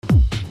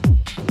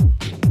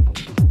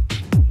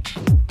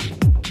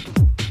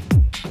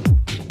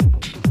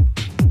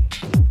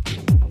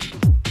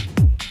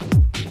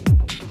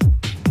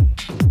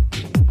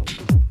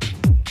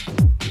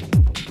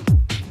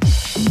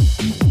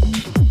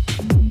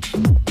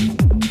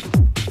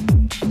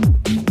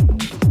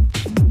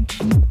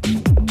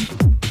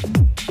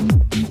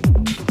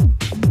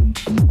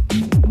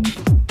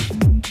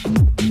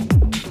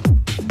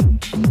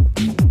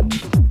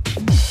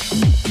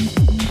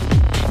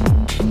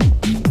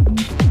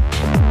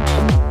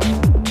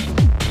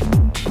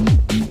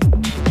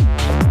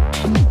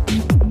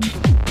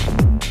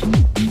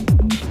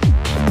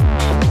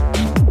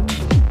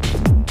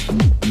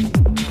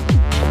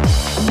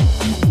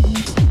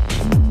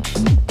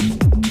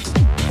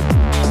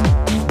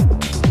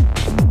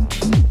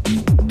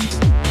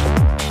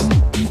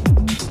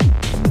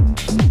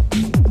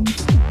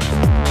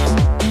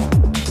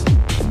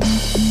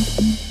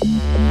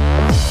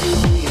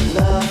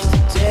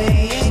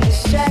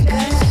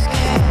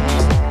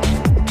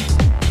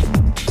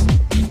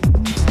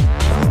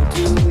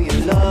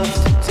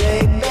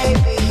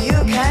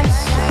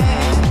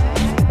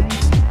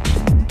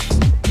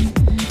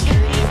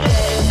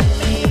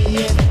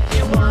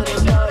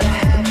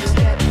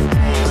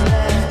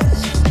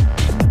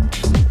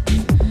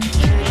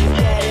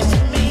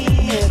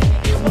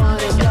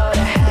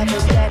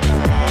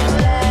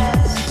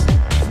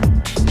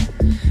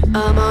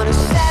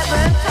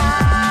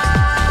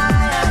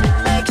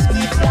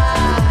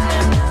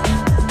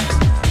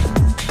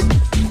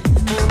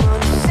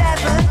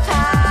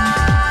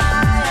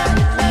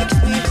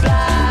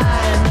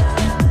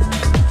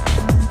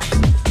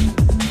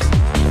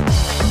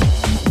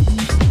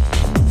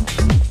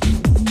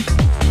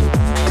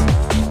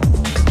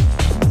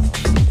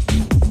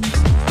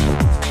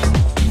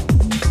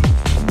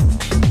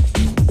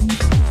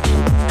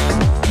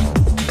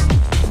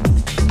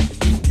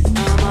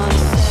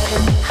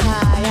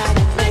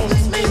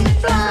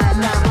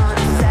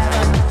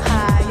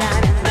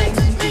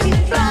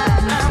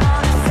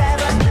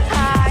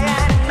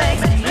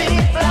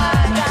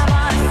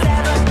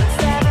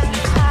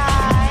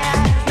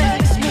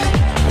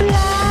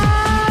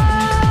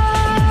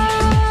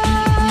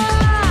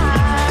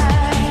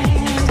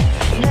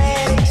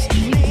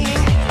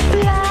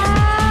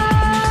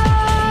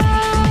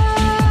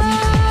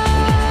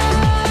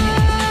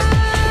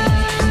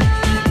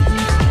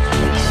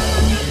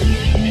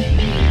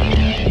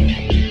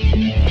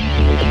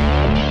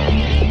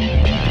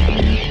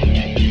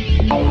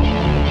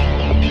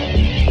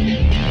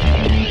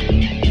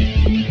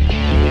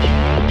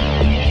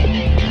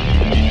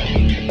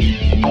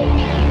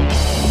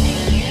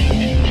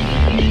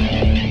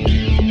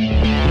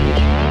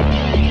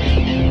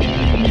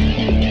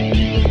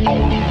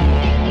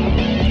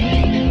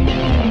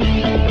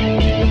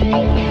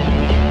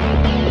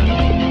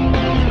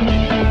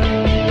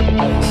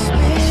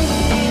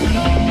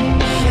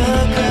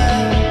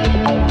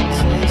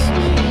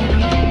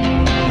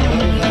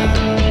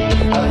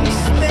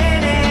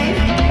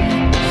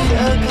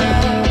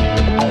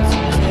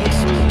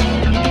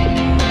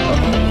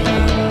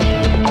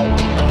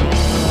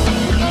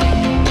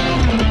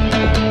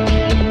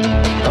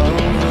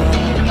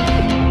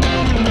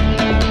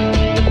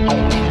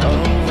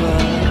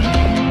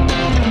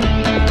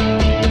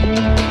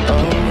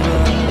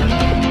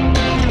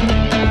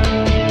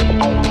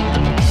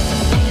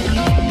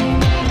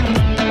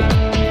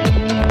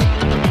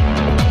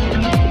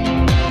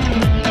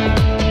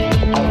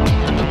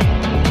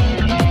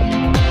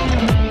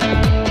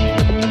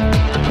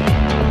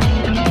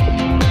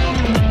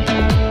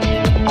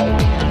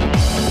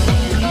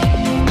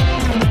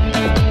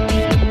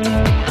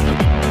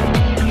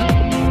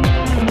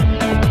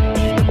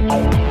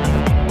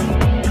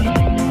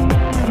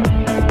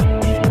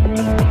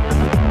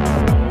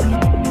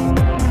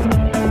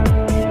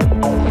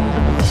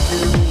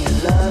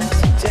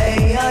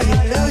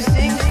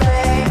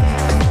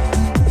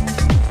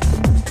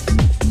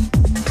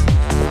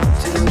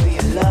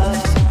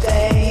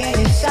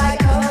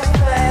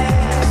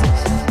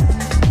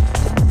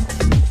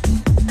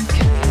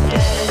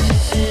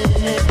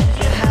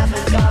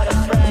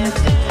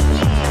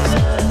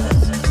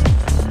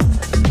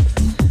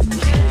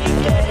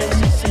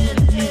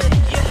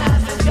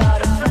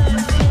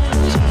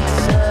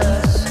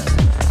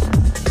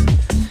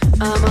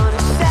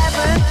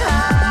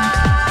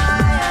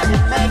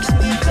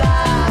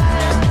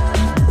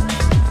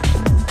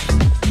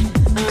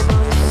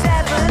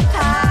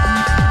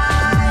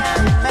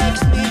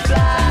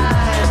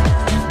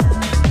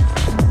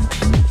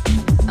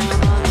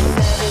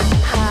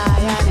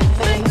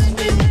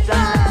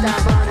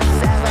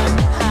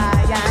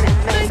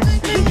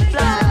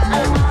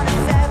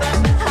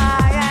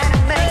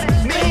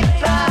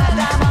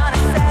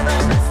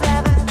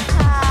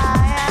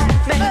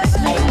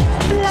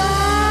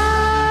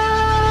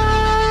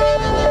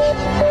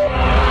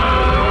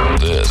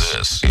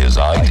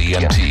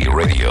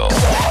Radio.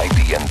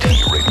 IDT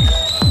Radio.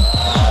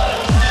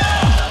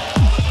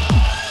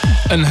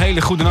 Een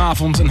hele goede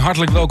avond en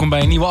hartelijk welkom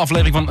bij een nieuwe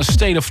aflevering van A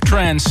State of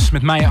Trance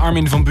met mij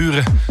Armin van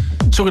Buren.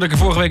 Sorry dat ik er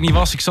vorige week niet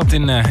was, ik zat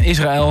in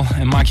Israël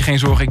en maak je geen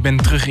zorgen, ik ben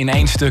terug in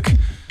één stuk.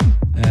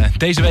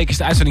 Deze week is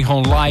de uitzending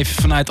gewoon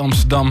live vanuit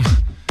Amsterdam.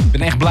 Ik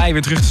ben echt blij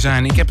weer terug te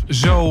zijn. Ik heb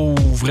zo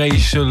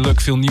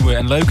vreselijk veel nieuwe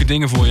en leuke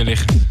dingen voor je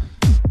liggen.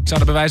 Ik zou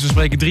er bij wijze van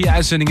spreken 3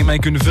 uitzendingen mee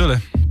kunnen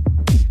vullen.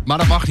 Maar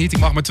dat mag niet, ik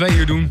mag maar 2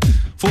 uur doen.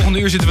 Volgende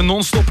uur zitten we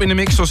non-stop in de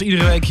mix, zoals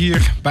iedere week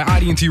hier bij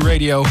IDT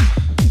Radio. We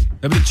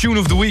hebben de Tune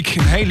of the Week,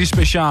 een hele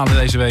speciale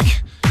deze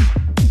week.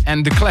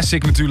 En de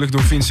classic natuurlijk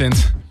door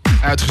Vincent,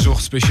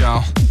 uitgezocht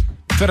speciaal.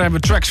 Verder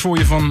hebben we tracks voor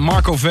je van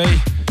Marco V.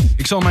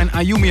 Ik zal mijn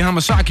Ayumi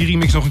Hamasaki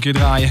remix nog een keer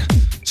draaien.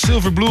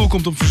 Silver Blue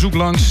komt op verzoek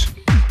langs.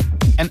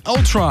 En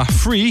Ultra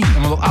Free,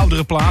 een wat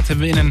oudere plaat,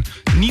 hebben we in een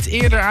niet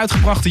eerder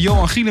uitgebrachte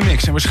Johan Gielen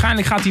mix. En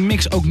waarschijnlijk gaat die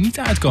mix ook niet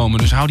uitkomen,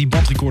 dus hou die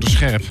bandrecorder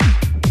scherp.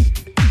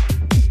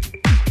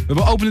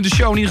 We openen de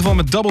show in ieder geval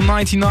met Double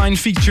 99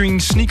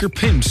 featuring Sneaker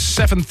Pimps,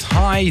 7th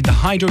High, de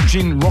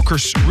Hydrogen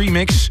Rockers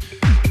remix.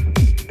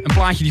 Een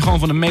plaatje die gewoon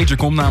van een major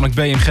komt, namelijk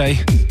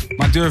BMG.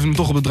 Maar ik durf hem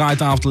toch op de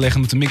draaitafel te leggen,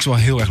 omdat de mix wel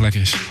heel erg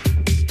lekker is.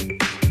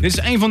 Dit is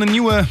een van de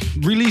nieuwe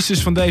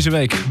releases van deze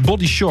week.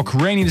 Body Shock,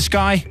 Rain in the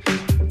Sky.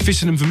 Ik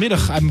viste hem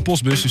vanmiddag uit mijn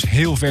postbus, dus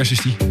heel vers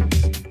is die.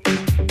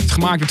 Het is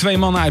gemaakt door 2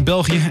 mannen uit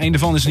België. Eén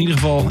daarvan is in ieder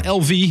geval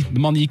LV, de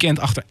man die je kent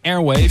achter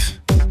Airwave.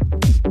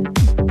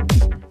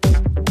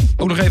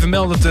 Ook nog even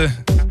melden dat de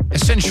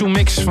Essential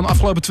Mix van de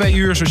afgelopen 2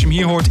 uur, zoals je hem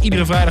hier hoort,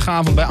 iedere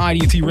vrijdagavond bij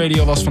IDT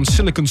Radio was van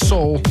Silicon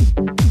Soul.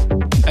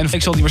 En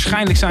ik zal die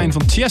waarschijnlijk zijn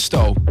van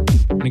Tiesto.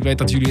 En ik weet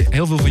dat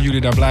heel veel van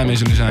jullie daar blij mee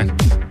zullen zijn.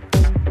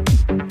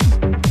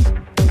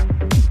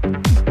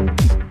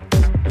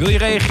 Wil je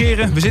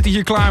reageren? We zitten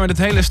hier klaar met het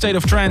hele State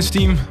of Trance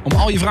team om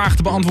al je vragen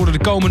te beantwoorden de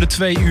komende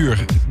 2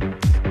 uur.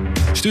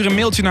 Stuur een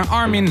mailtje naar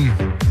Armin,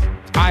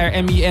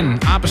 ARMIN,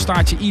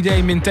 apenstaartje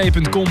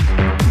id-t.com.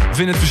 We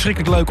vinden het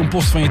verschrikkelijk leuk om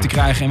post van je te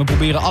krijgen en we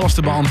proberen alles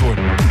te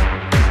beantwoorden.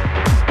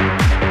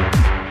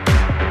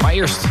 Maar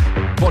eerst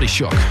Body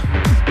Shock.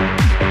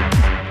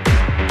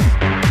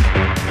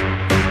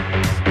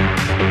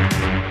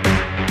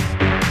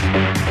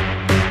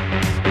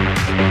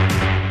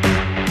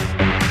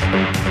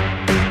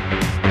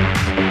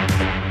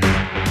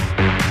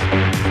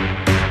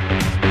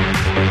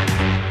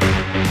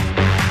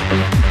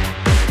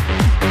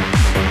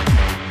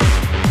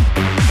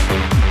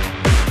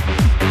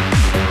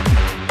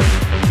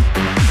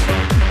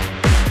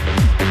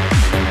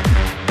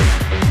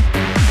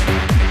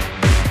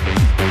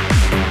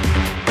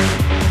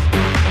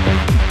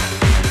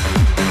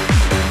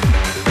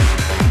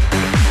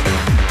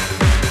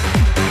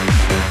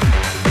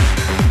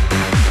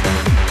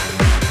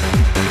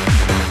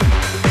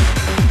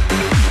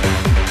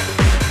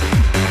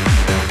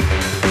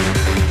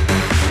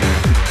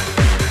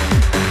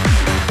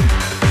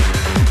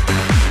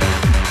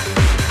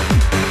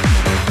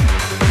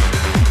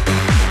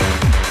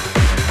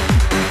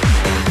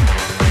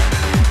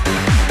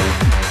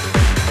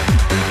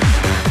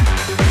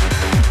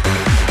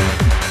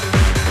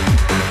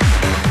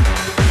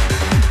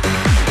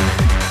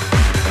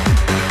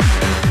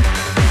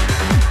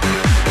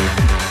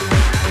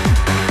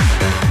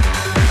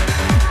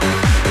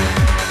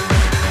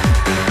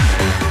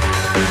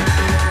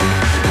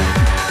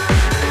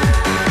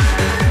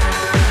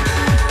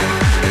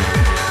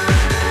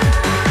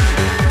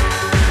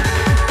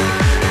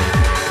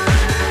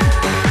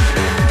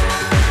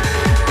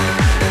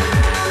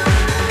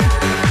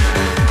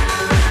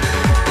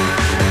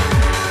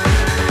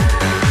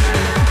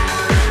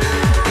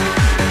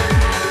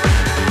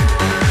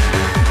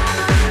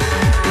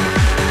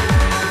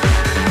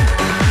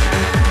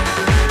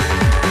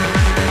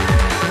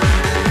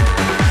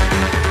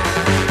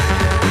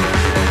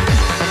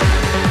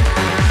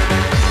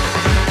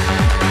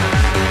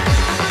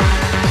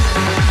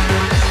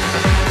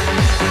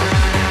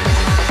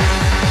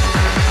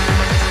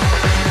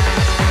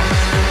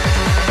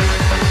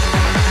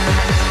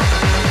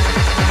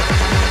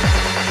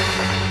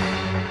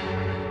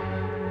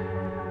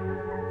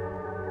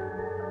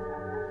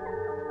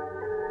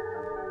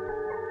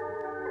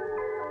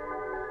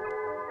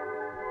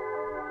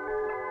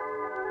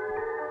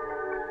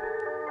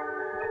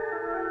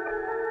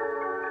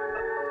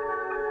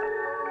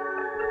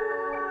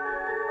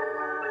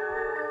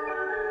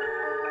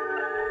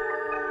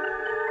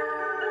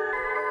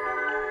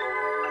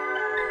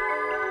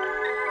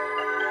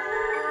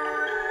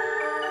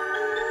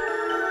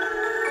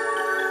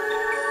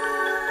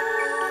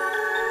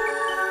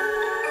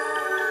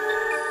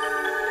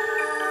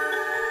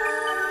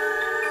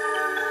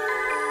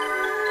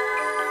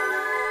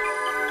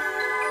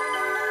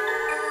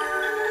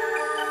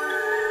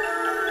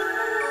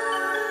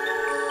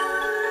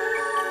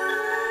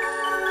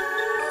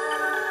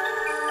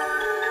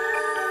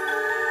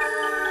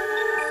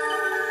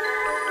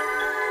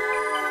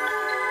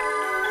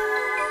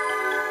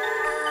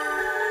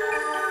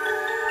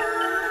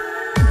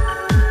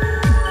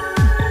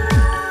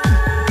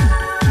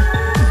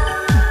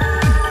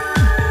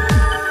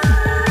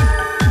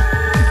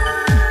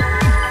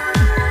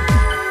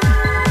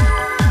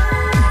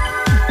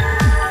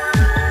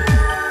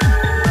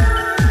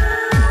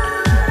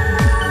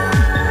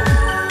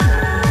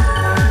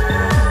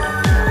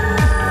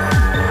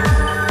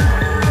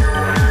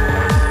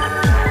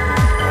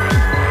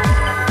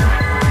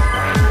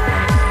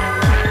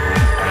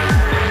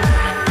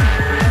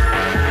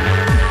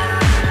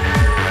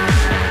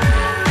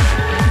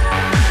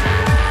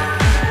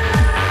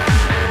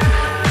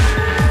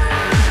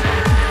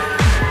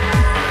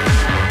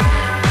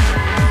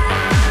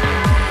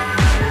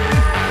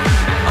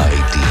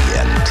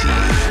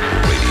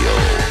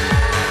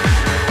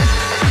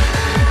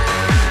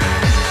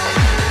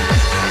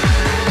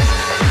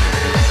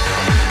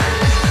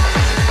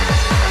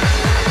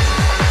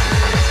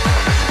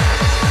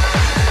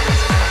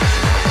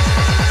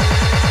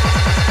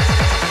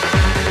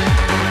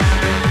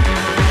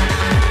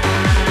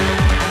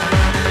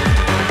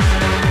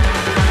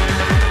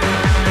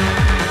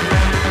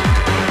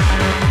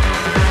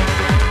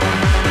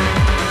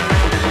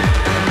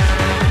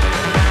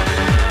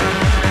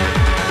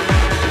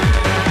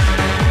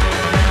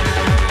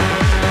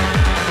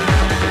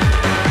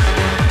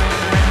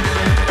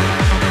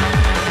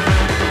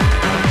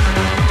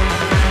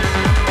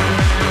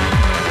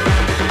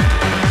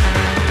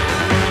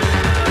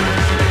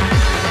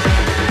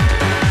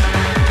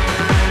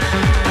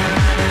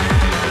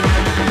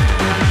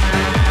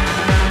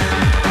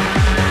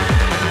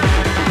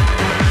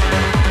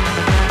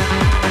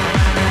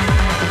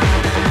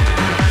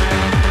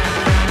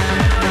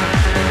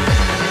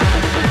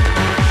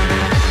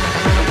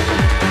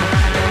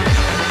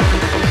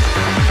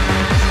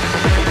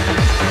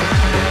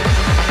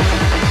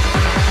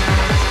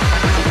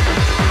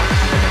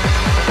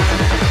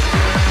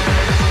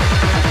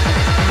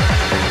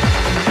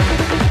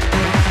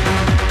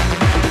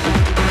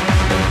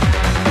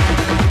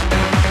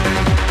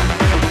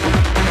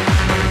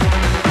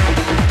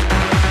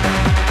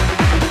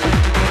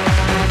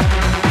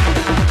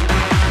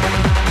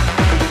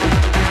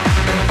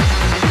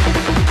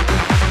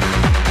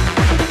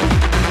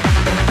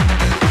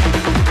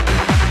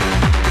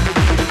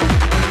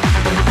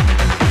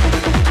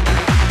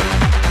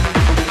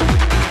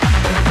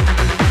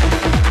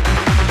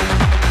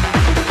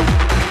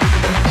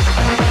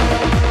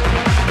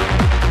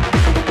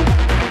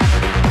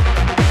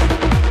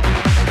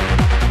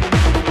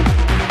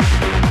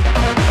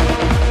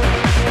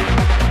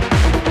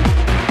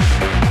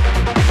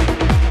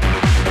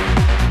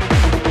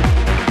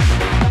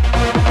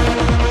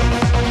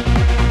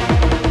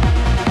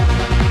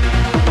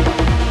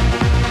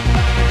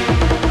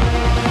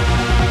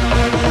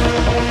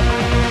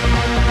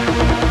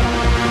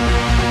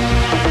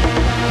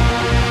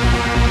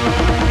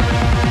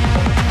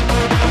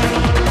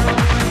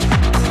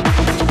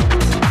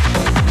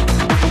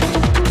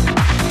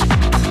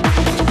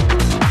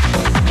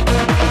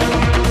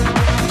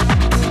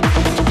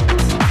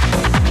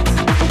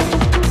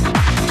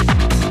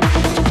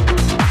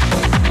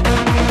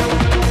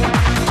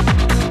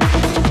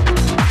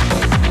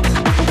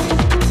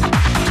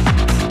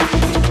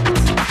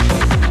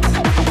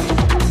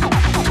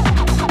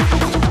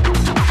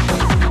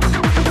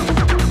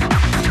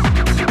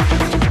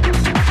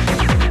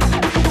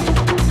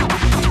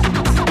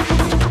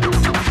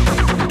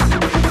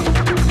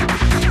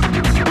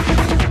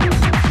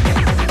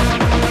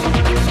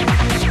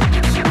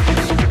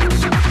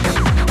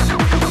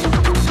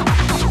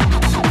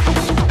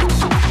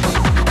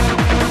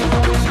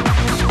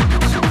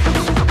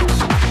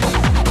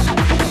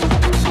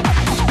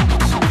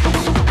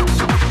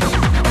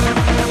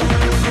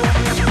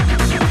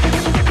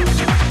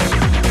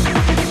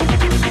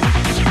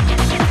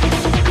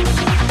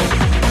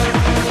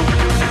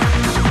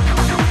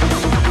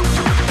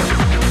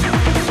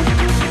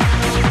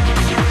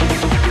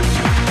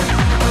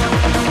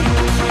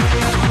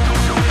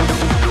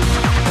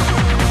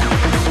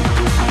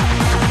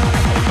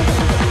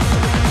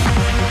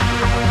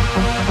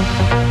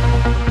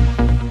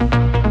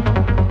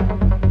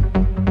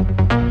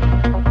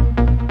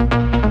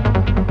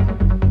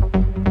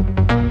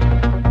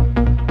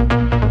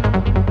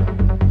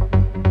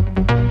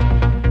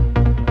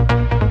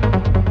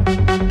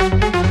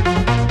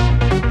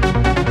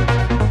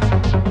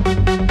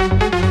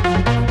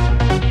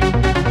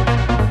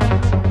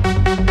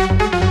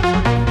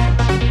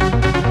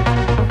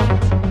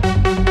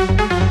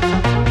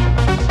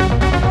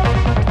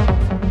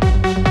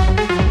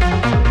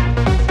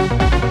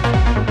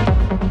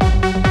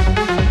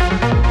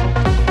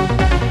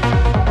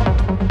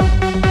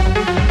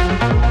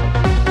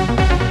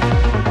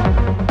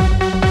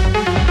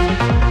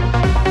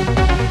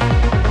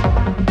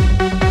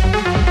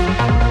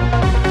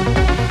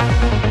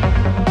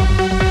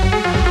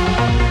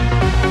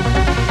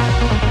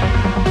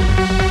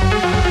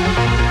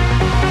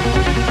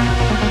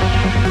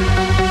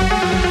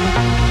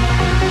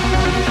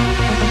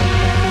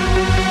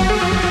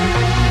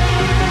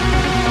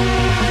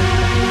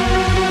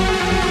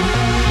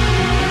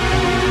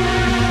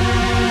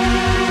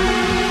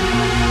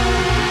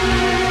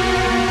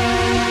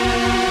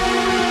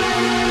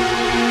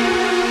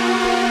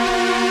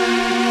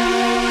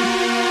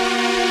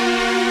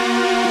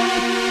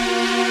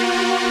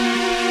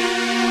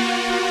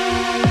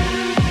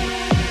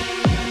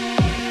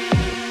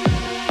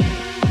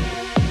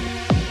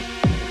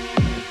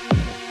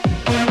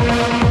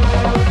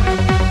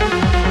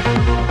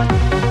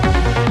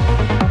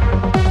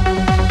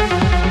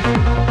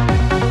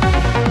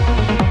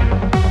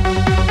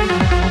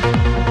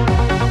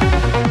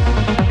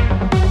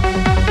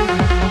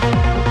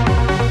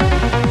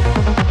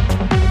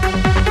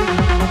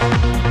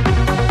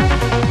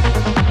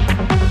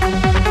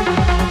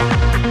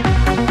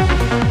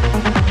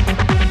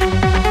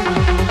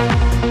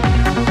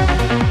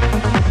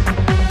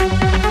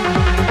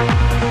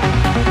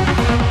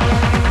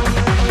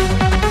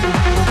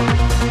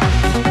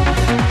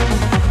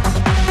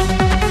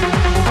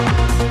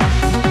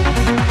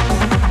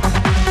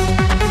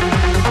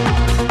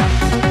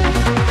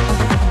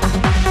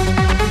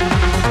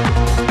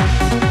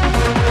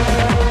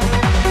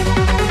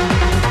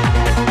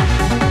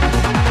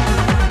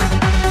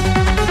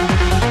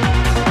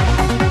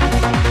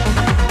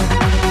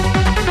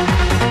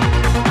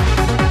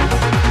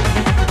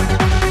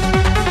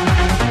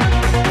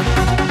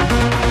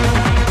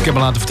 Ik heb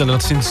me laten vertellen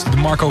dat sinds de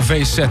Marco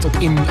V set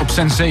op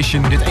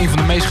Sensation dit een van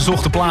de meest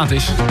gezochte platen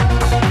is.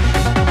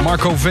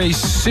 Marco V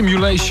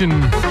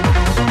Simulation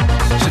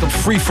zit op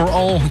Free For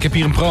All. Ik heb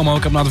hier een promo.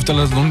 Ik heb me laten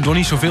vertellen dat het nog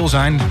niet zoveel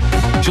zijn.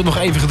 Je zult nog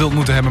even geduld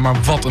moeten hebben, maar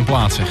wat een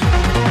plaat zeg.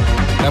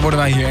 Daar worden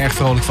wij hier erg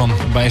vrolijk van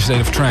bij A State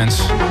of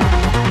Trance.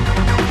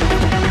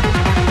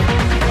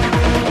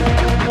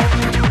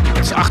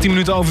 Het is 18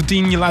 minuten over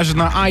 10. Je luistert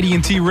naar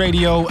IDT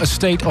Radio, A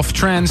State of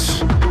Trance.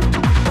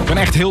 Ik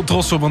ben echt heel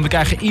trots op, want we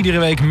krijgen iedere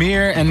week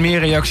meer en meer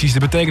reacties.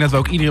 Dat betekent dat we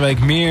ook iedere week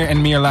meer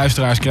en meer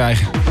luisteraars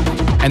krijgen.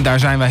 En daar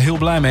zijn wij heel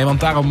blij mee, want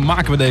daarom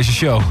maken we deze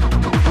show.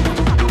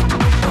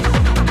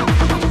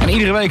 En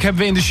iedere week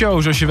hebben we in de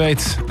show, zoals je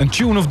weet, een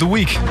Tune of the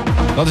Week.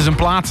 Dat is een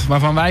plaat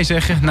waarvan wij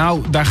zeggen,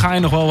 nou, daar ga je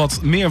nog wel wat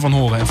meer van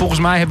horen. En volgens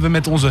mij hebben we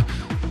met onze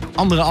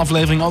andere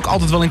afleveringen ook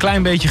altijd wel een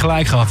klein beetje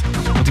gelijk gehad.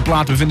 Want die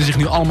platen bevinden zich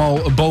nu allemaal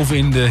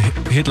bovenin de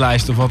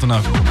hitlijst of wat dan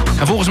ook.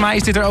 En volgens mij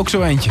is dit er ook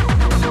zo eentje.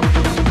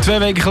 2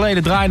 weken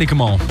geleden draaide ik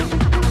hem al.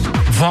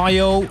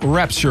 Vio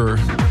Rapture.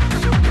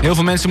 Heel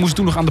veel mensen moesten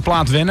toen nog aan de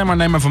plaat wennen, maar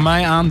neem maar van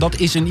mij aan, dat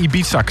is een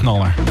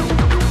Ibiza-knaller.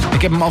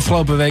 Ik heb hem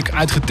afgelopen week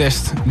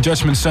uitgetest,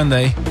 Judgment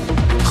Sunday.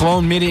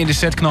 Gewoon midden in de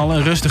set knallen,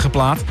 een rustige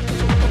plaat.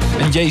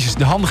 En jezus,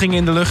 de handen gingen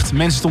in de lucht,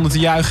 mensen stonden te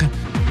juichen.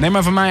 Neem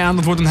maar van mij aan,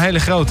 dat wordt een hele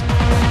grote.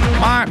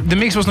 Maar de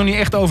mix was nog niet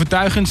echt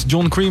overtuigend.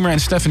 John Creamer en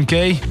Stephen K.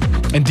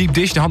 en Deep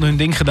Dish die hadden hun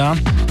ding gedaan.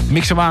 De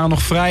mixen waren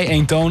nog vrij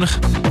eentonig,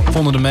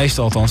 vonden de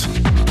meesten althans.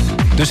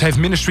 Dus heeft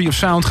Ministry of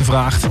Sound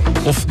gevraagd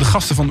of de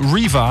gasten van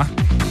Riva,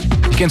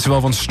 je kent ze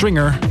wel van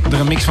Stringer, er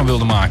een mix van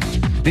wilden maken.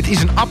 Dit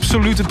is een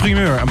absolute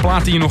primeur, een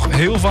plaat die je nog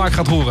heel vaak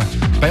gaat horen.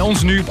 Bij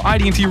ons nu op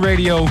IDT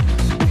Radio,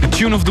 de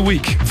Tune of the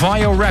Week,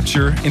 Vio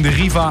Rapture in de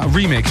Riva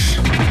remix.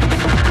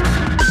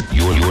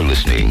 You're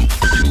listening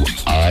to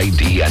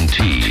IDT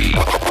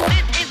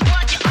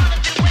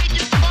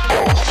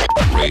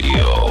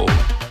Radio.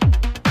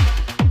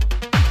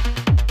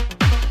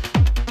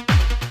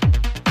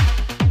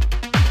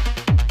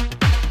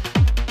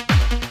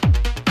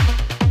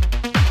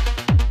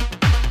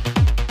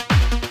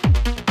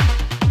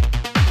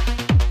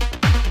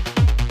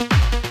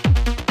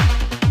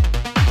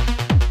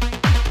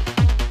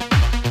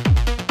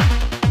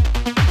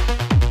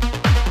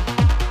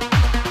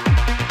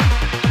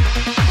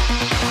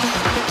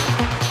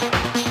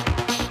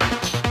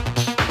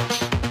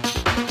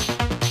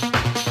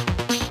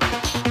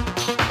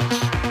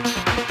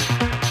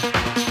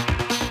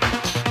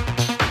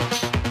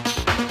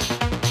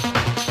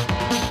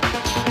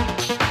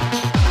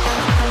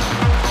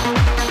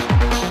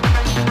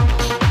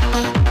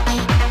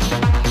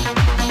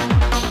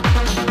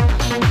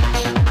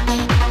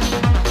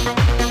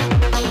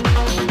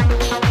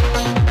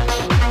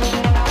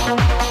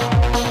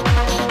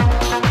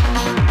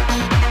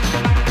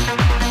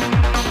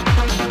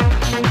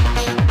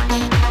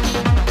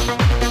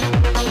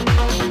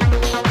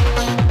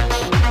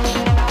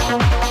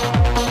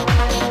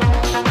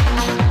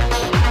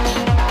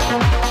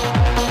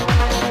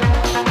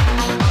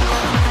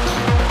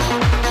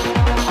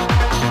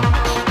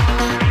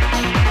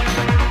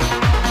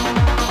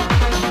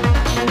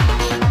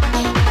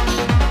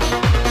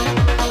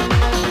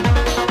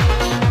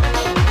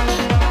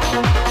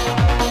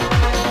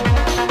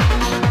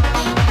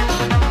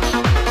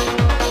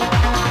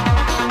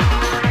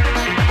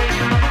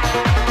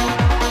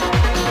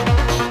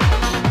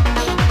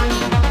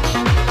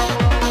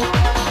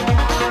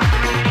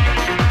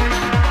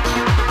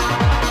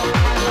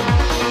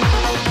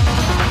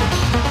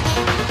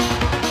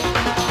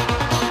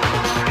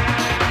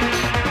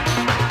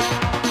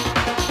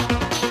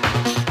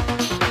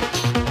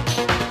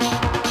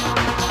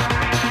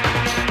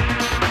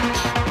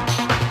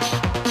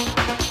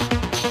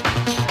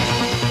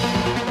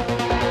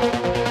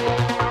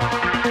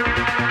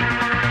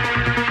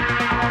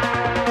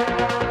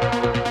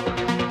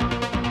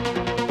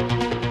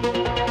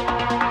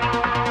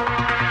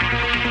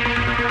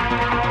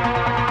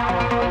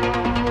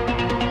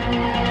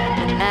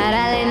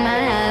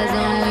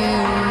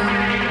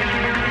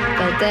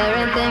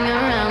 Everything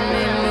around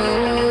me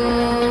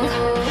moved.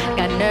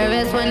 Got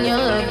nervous when you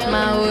looked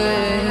my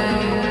way,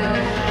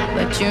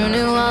 but you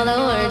knew all the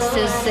words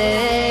to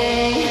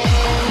say.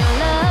 Your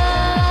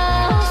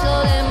love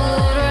slowly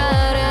moved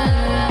right in.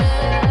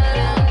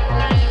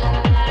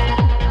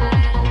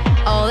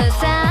 All this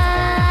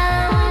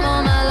time,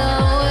 oh my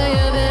love, where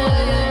you been?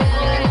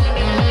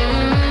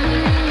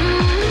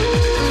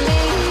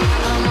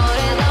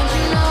 Amore, don't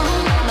you know,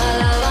 my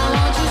love, I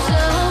want you so.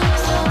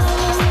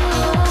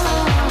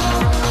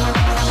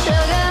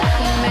 Sugar,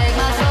 you make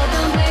my soul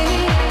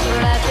complete.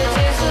 Rapture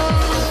tastes so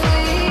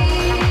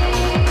sweet.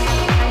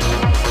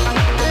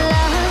 La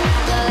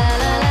la la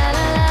la.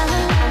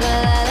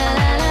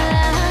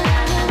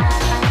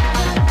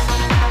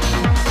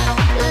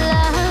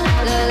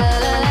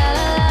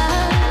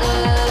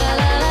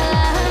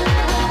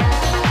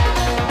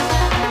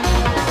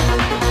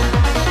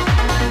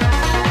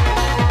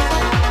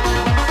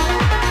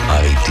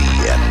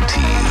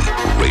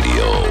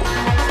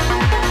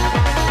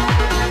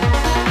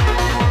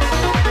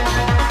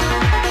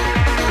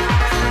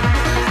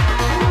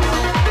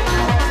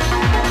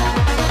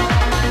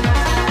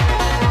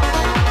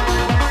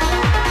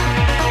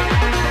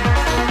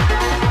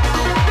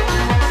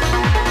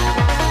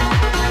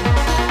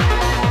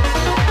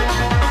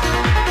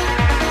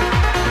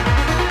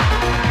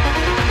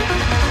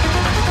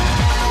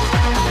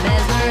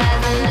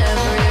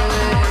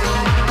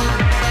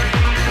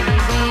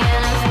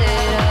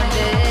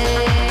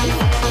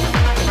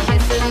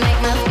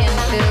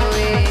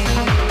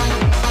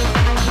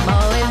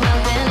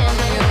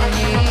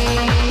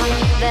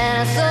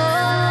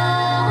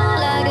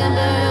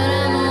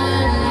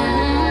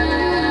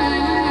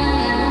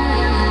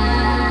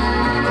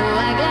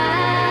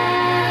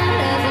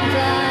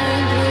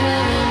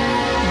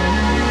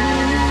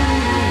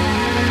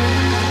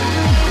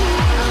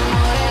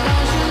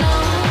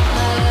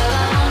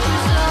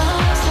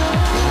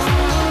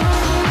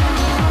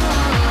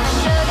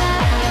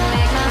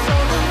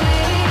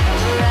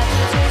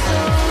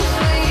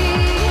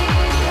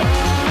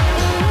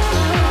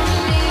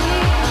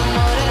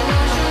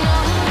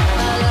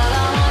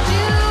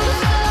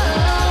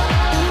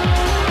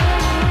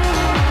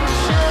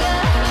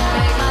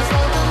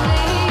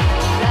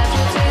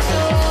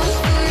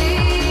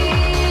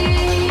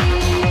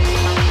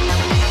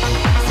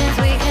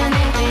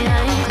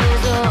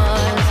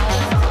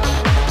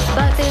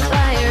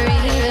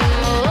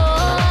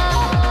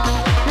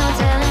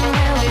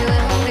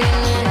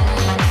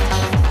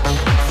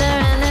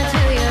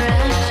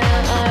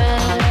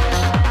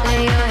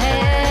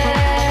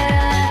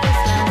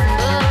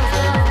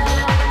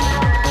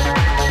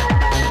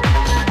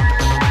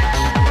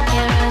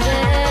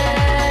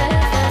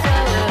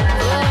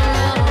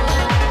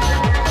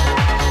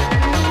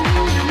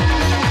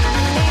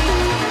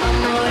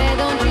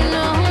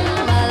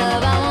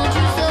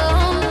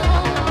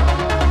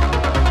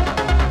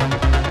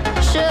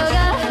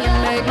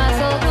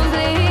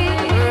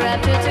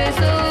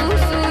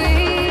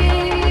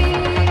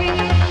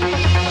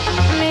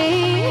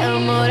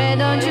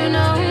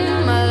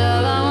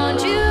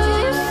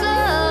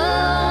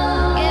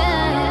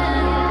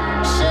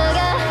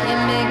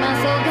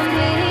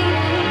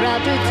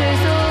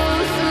 taste so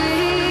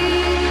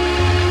sweet.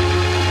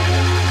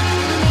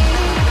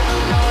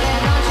 Know that,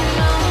 don't you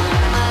know?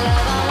 My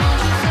love,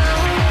 I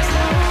want you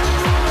so.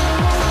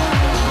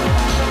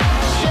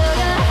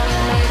 Sugar,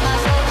 you make my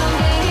soul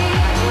complete.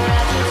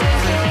 That you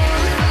taste so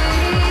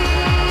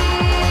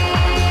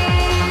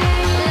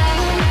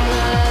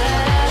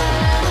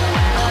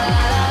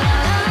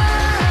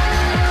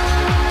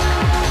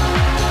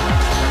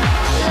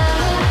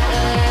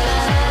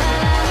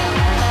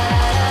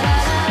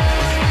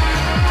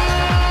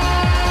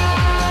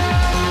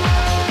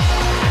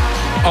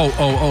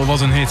Oh,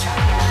 wat een hit.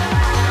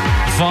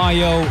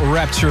 Vaio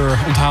Rapture,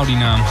 onthoud die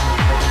naam.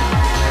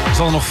 Ik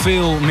zal er nog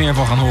veel meer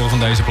van gaan horen van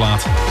deze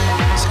plaat.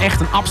 Het is echt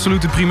een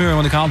absolute primeur,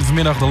 want ik haalde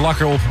vanmiddag de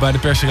lakker op bij de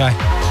perserij.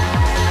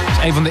 Het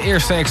is een van de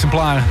eerste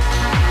exemplaren.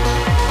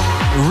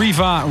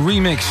 Riva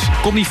Remix.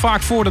 Het komt niet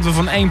vaak voor dat we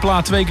van één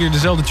plaat 2 keer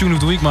dezelfde tune of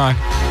the week maken.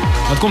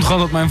 Maar het komt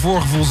gewoon dat mijn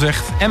voorgevoel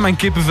zegt, en mijn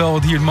kippenvel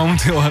wat hier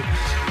momenteel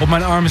op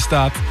mijn armen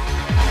staat,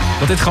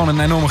 dat dit gewoon een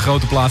enorme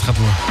grote plaat gaat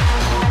worden.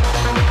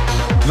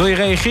 Wil je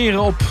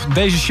reageren op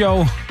deze show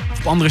of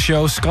op andere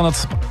shows, kan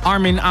dat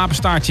armin@id-t.com.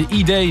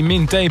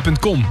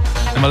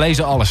 En we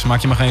lezen alles, maak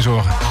je maar geen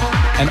zorgen.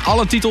 En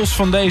alle titels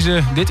van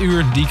dit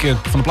uur,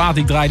 van de plaat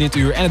die ik draai dit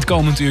uur en het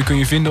komend uur, kun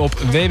je vinden op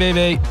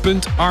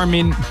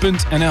www.armin.nl.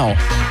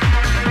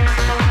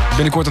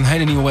 Binnenkort een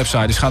hele nieuwe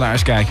website, dus ga daar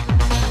eens kijken.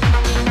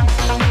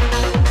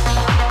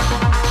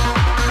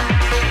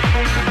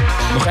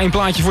 Nog 1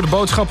 plaatje voor de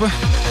boodschappen.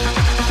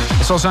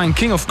 Het zal zijn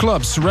King of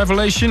Clubs,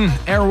 Revelation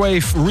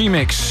Airwave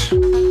Remix.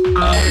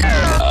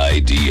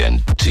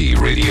 ID&T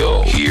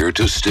Radio, here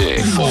to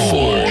stay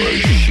for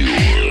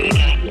sure.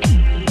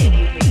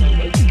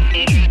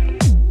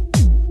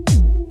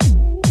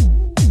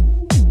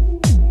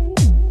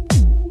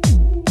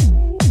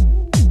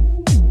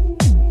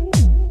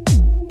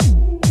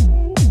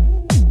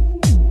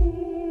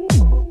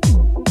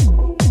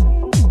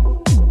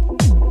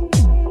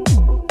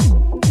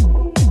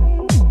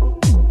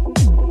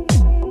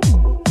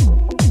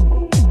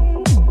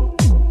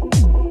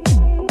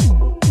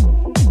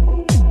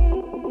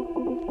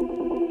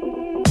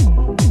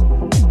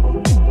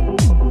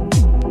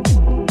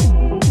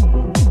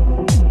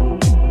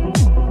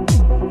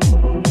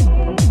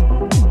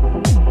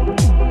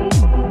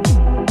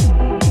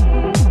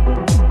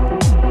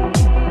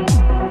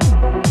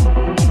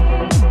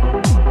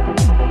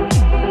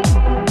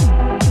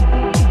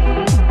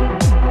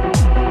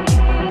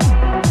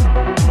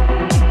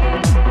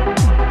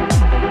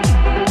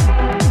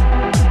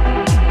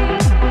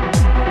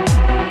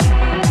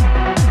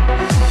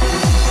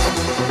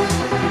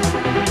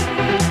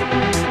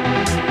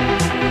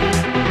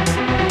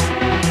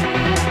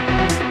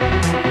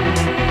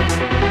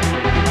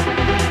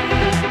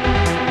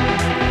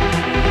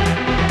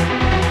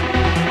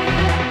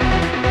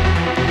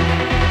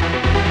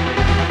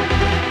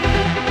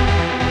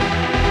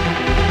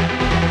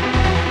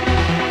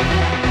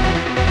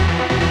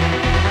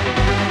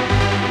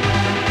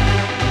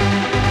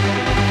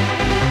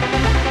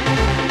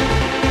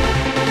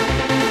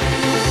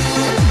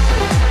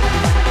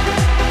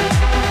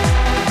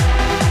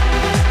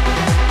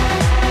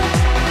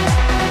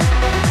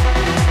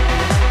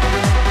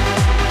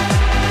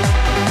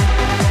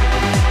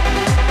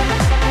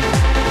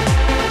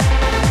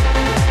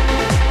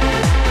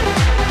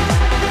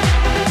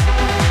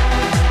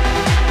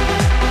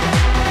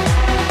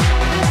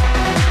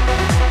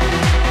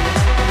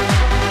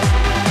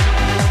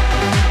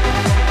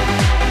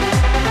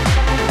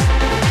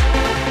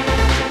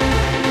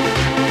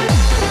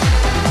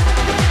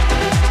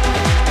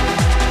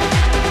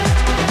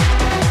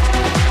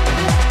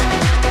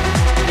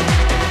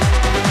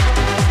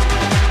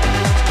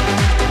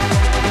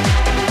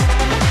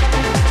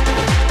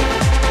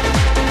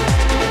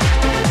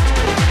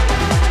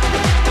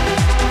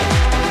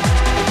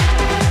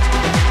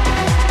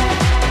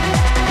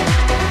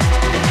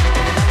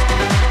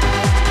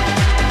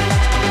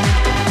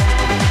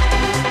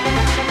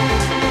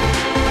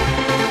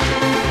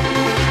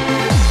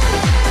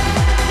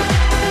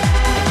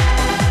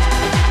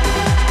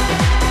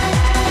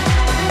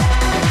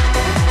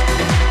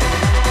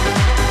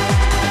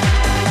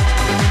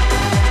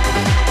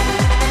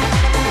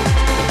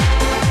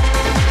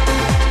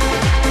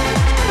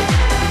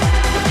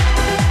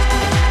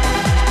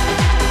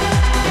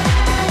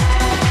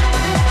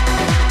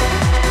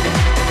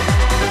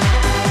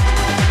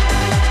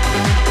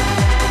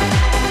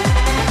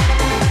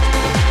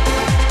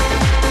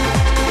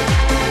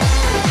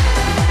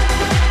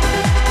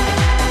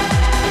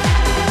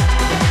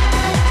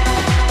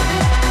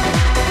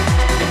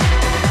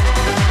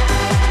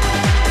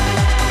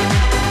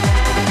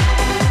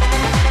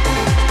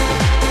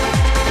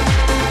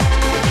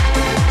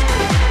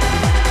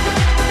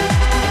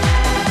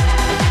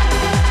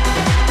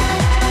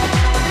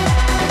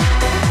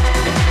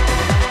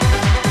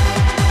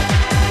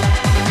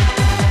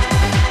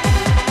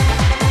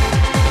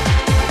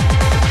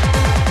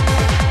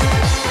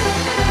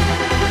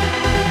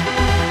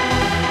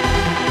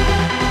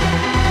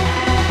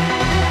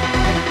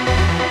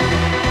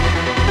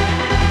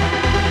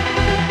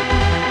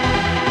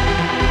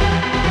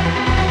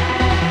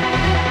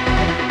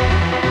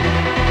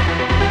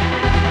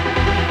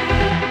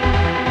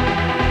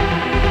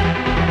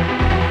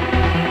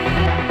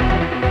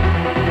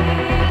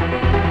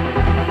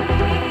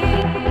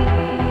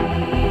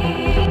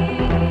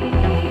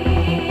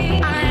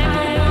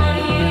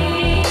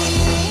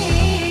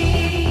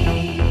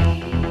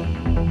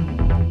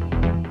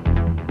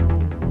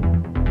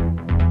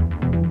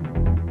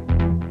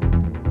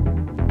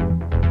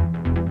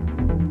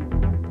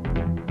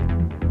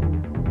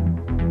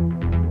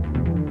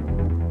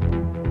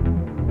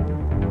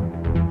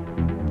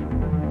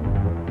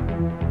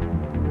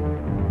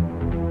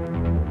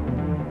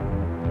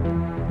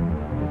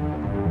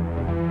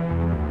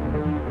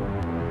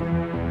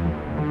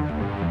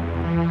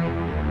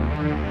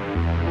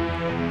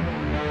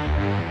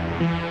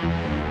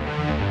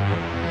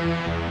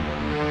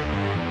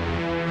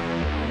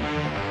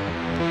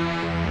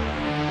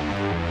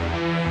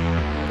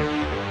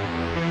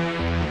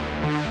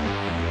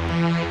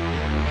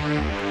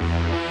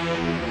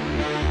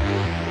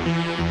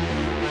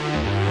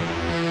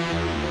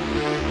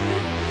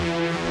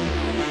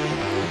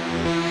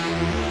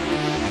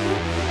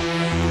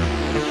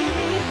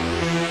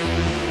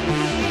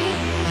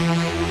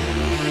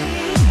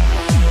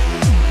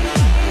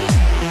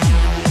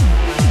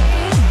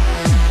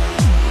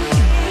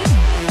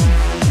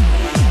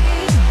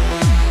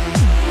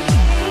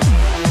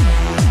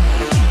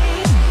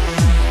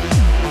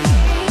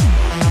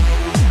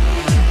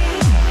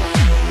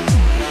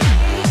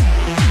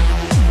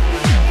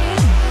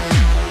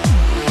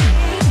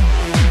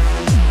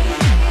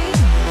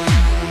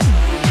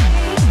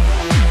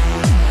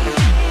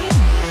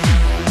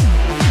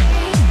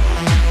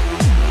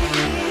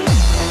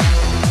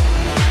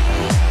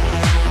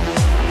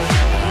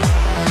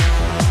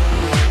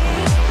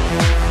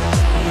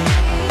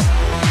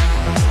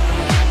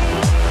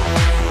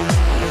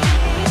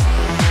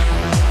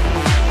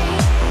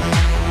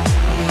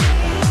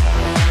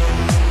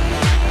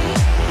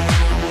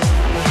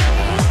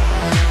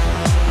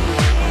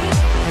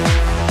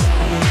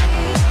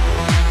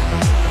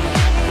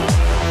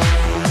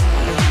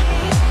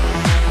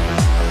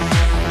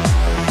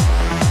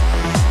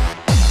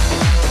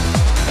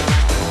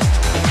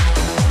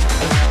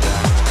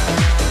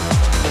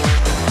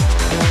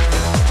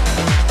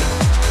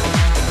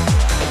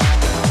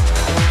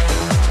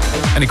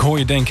 En ik hoor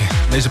je denken,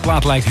 deze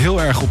plaat lijkt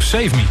heel erg op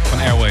Save Me van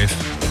Airwave.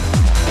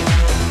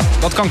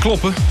 Dat kan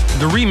kloppen.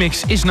 De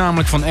remix is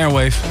namelijk van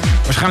Airwave.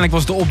 Waarschijnlijk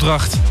was de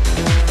opdracht: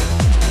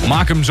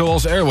 maak hem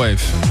zoals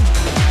Airwave.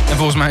 En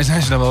volgens mij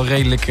zijn ze daar wel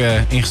redelijk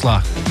in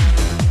geslaagd.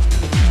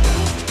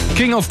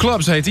 King of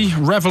Clubs heet hij.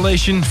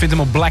 Revelation vindt hem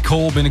op Black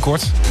Hole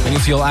binnenkort. Ik weet niet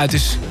of hij al uit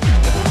is.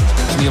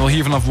 Het is in ieder geval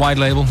hier vanaf White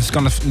Label, dus ik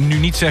kan het nu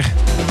niet zeggen.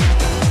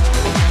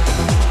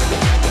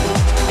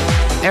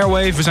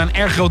 Airwave, we zijn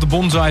erg grote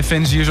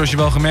Bonsai-fans hier, zoals je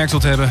wel gemerkt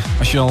zult hebben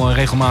als je al een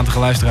regelmatige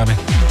luisteraar bent.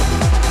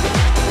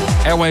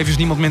 Airwave is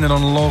niemand minder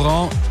dan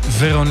Laurent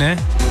Veronet.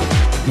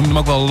 Noem hem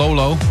ook wel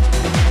Lolo.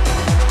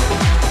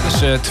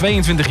 Hij is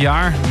 22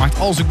 jaar, maakt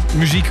al zijn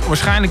muziek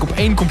waarschijnlijk op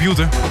 1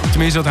 computer.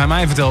 Tenminste, dat hij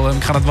mij vertelde.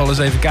 Ik ga dat wel eens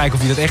even kijken of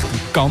hij dat echt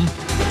kan.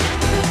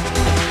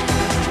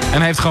 En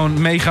hij heeft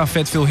gewoon mega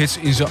vet veel hits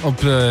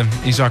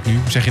in zak nu,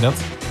 zeg je dat?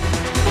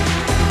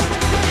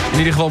 In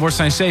ieder geval wordt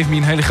zijn Save Me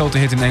een hele grote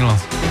hit in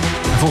Nederland.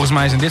 En volgens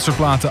mij zijn dit soort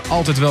platen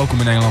altijd welkom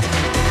in Nederland.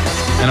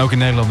 En ook in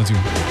Nederland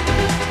natuurlijk.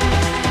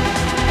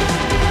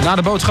 Na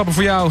de boodschappen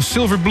voor jou,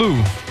 Silver Blue.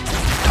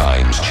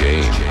 Times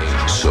change,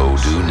 so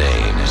do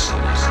names.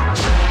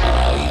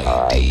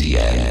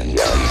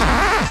 IDNT.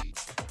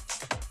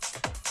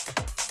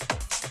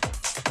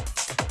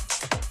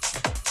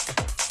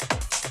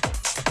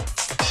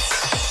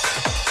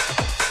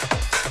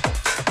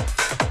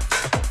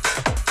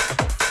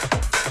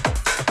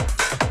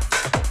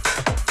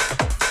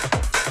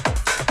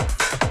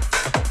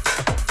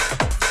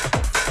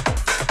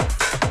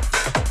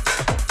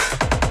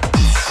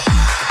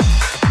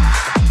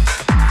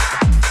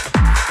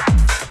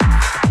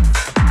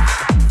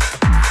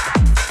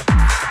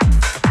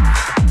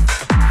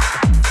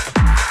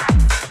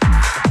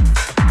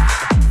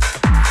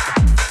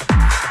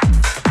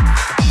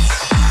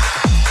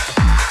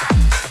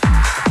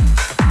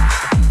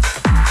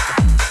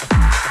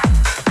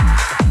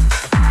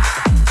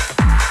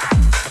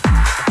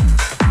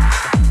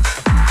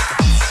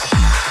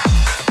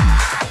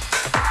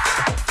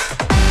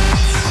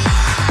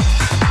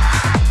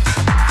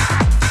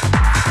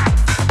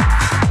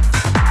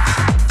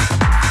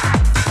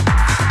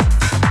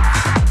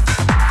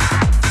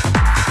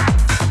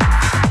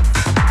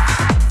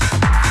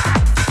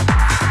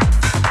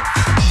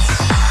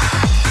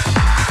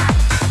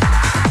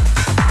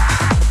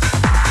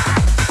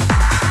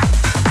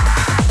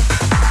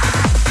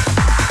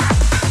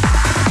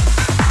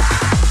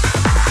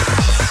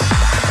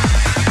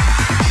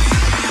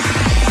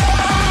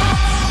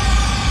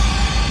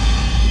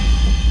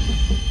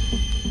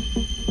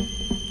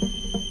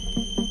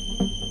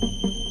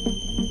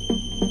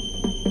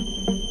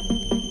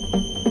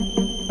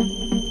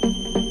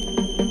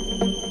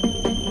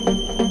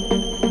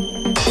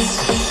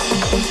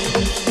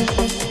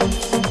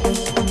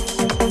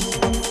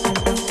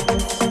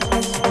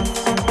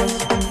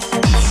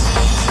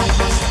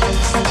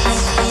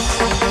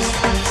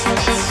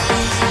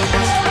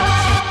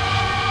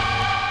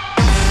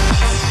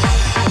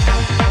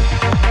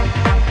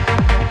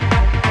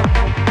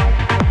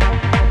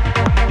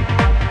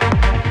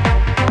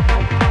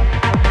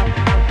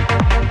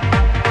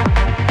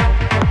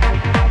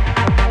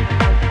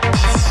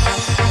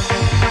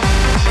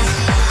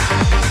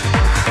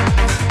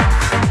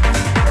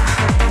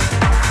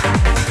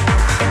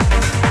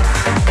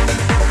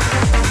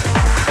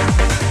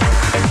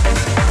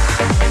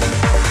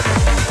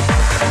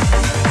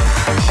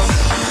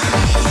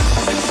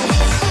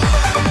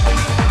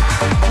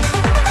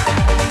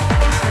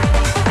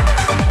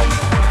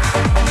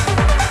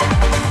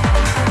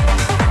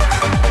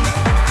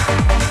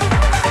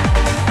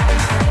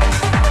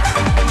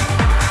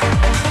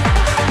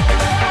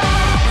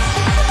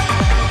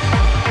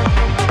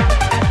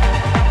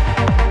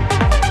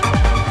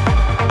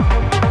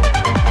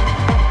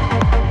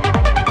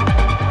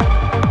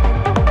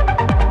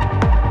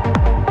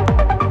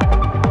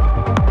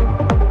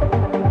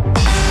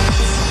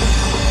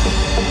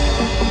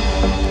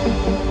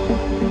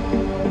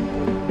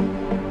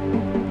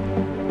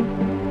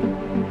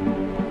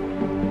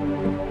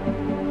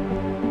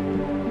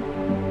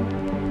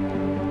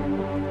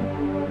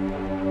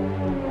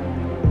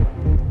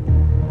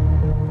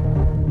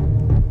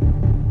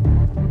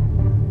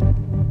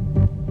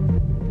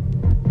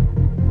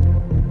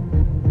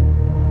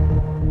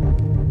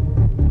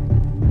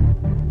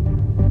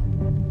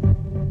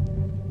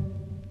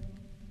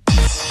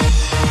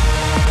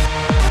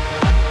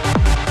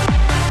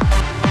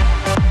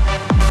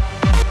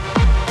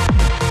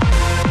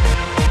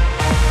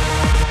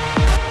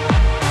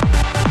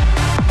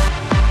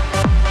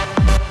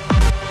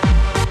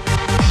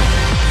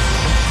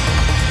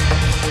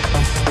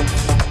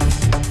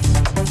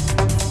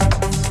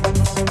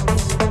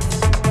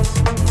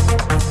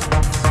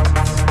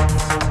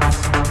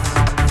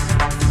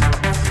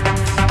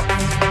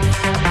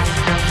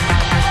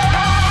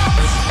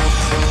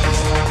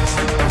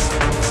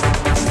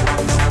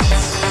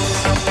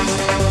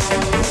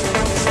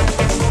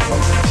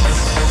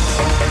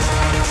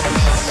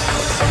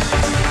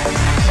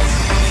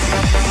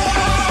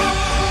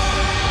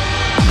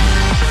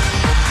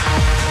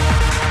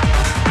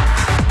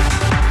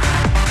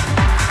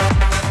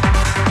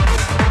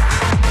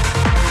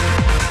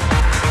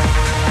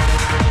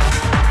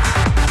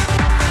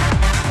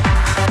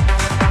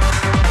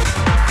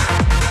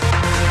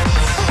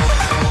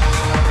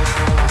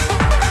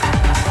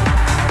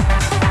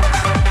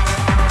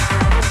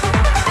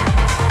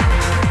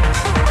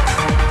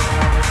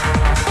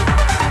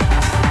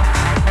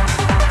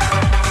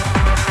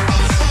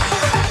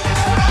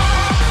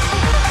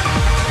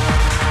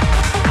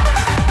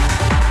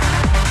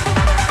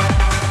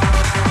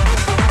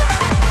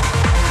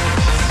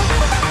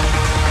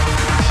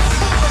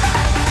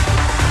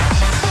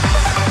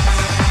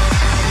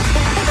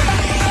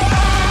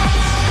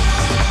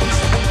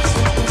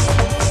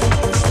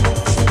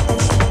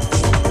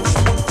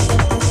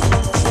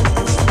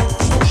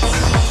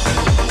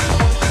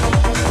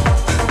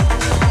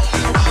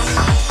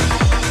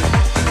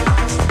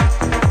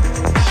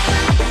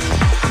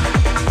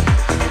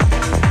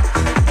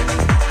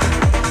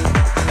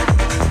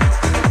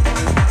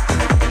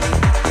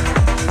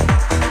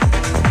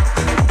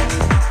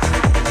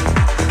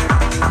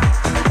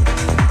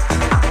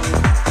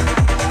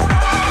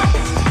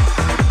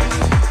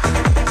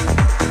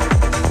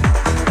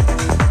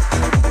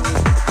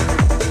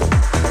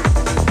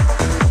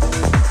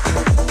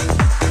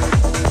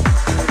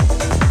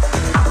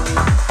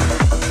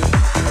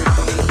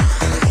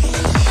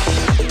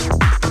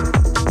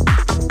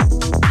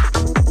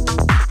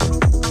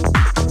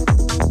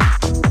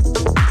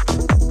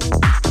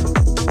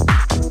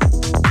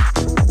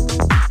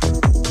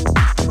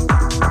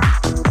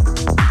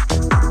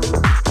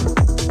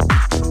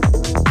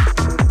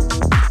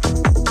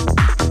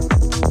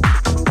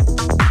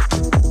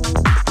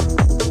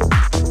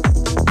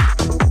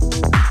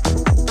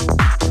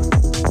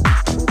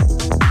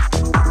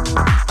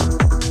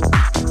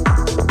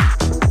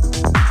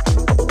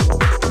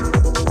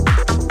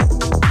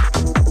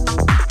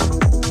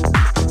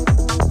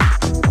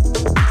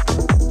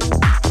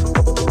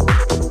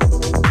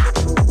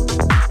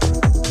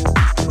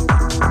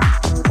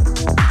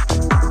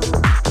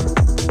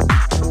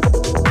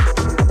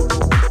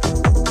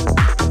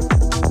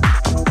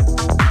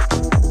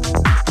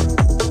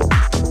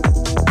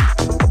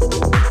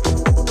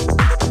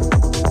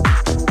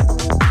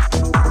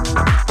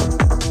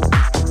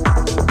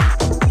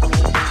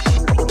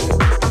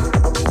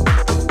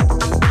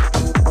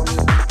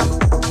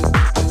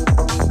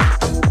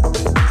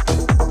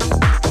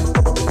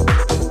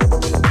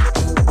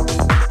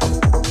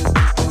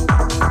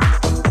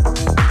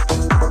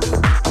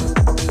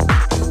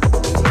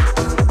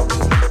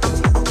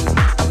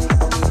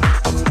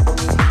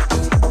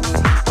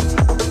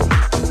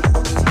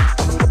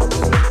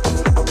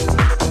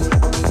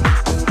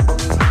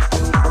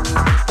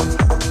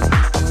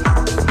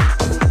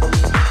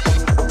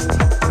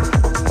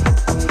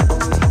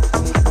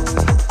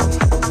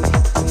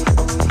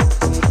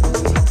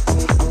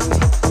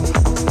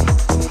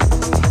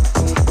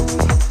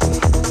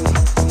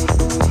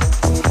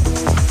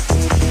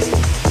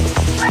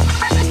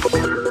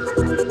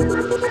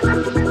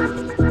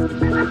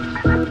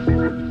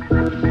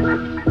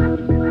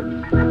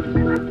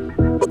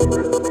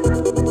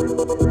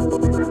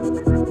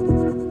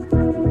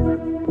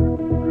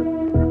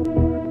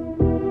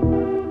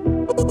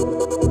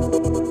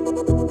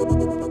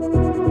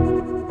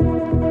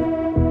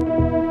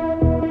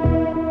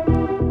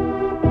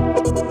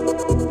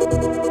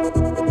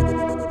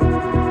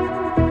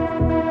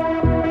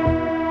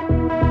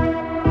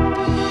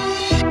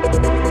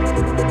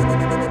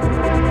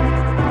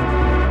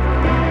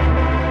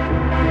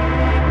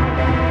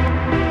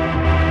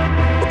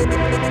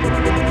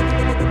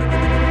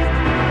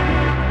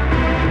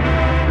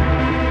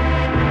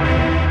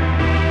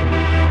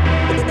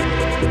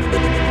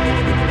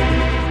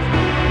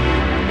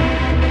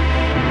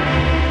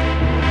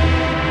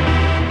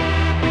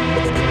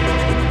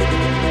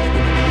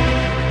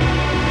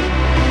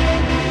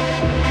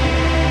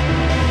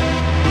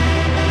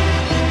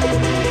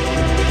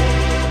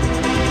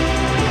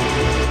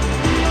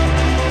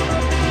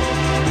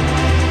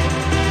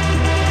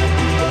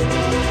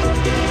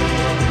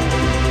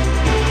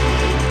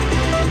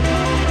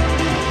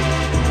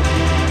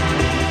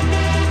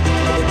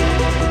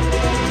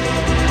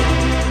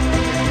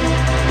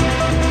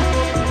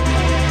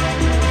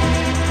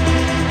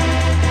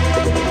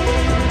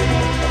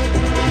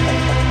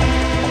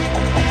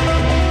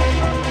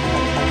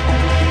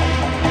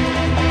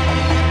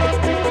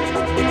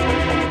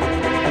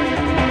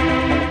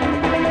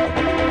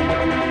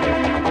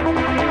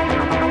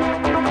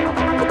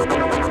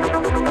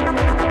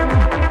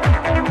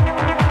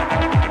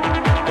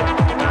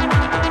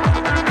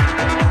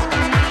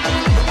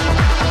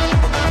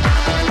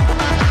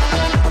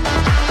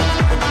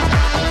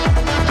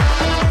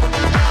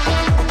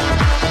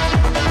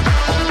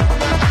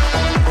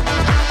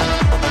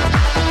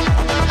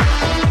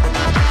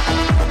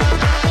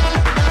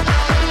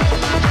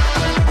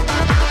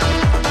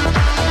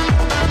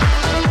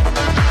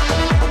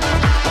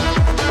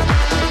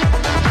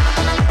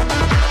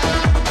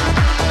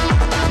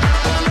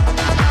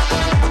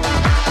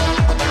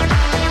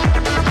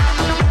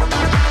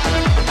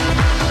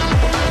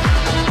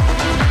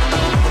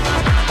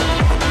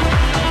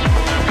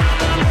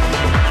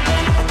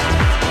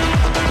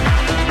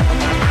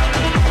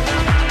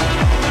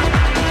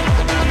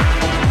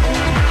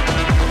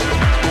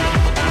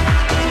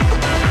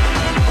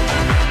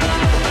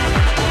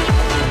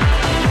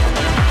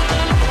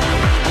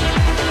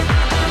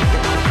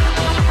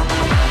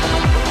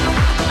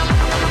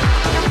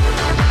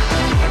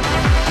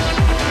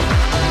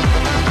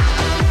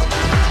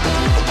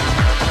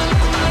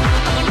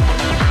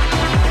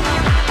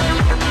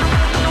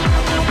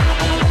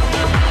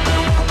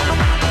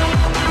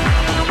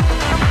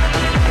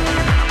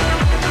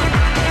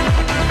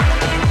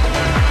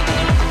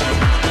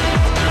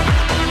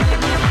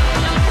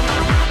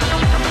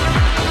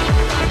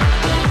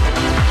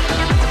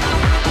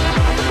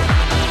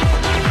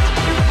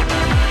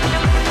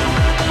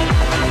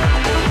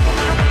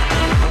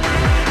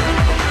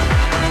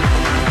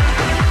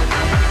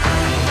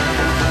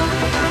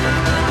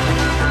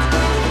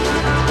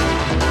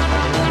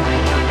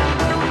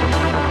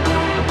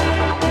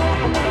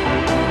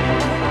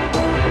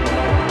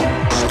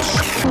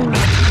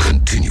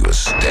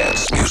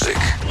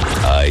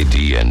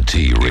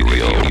 INT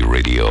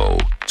Radio.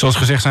 Zoals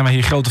gezegd zijn wij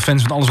hier grote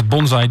fans van alles wat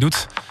Bonsai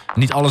doet.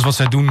 Niet alles wat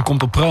zij doen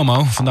komt op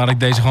promo. Vandaar dat ik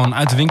deze gewoon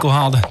uit de winkel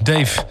haalde.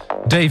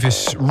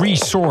 Davis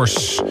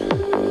Resource.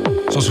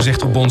 Zoals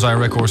gezegd op Bonsai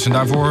Records. En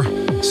daarvoor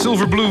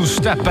Silver Blues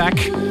Step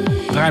Back.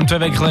 Ruim 2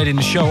 weken geleden in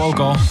de show ook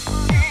al.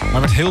 Maar er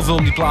werd heel veel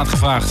om die plaat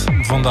gevraagd.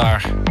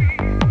 Vandaar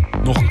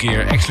nog een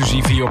keer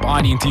exclusief hier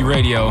op INT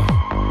Radio.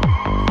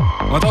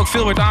 Wat ook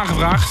veel werd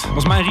aangevraagd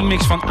was mijn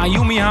remix van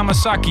Ayumi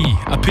Hamasaki,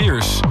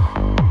 Appears.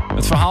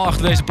 Het verhaal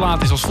achter deze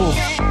plaat is als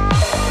volgt.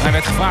 Hij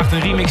werd gevraagd een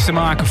remix te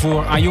maken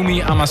voor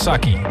Ayumi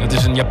Hamasaki. Dat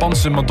is een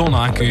Japanse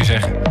Madonna, kun je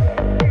zeggen.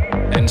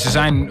 En ze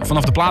zijn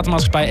vanaf de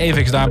platenmaatschappij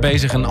Avex daar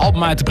bezig een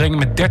album uit te brengen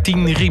met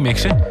 13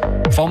 remixen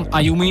van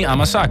Ayumi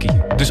Hamasaki.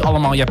 Dus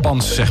allemaal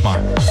Japans, zeg maar.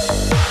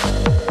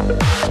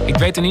 Ik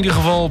weet in ieder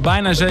geval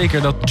bijna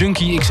zeker dat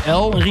Junkie XL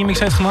een remix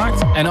heeft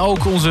gemaakt. En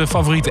ook onze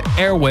favoriete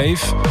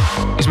Airwave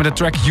is met de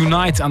track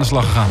Unite aan de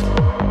slag gegaan.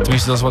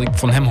 Tenminste, dat is wat ik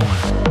van hem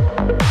hoor.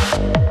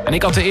 En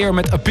ik had de eer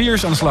met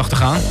Appears aan de slag te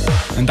gaan.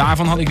 En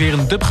daarvan had ik weer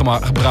een dub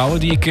gebrouwen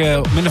die ik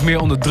min of meer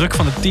onder druk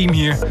van het team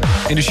hier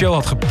in de show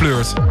had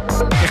gepleurd.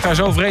 Ik kreeg daar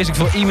zo vreselijk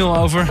veel e-mail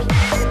over.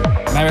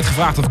 Mij werd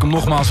gevraagd of ik hem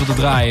nogmaals wilde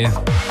draaien.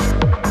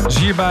 Dus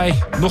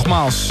hierbij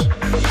nogmaals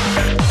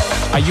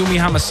Ayumi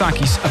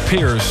Hamasaki's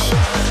Appears.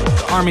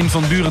 Armin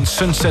van Buuren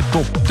Sunset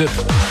Dub.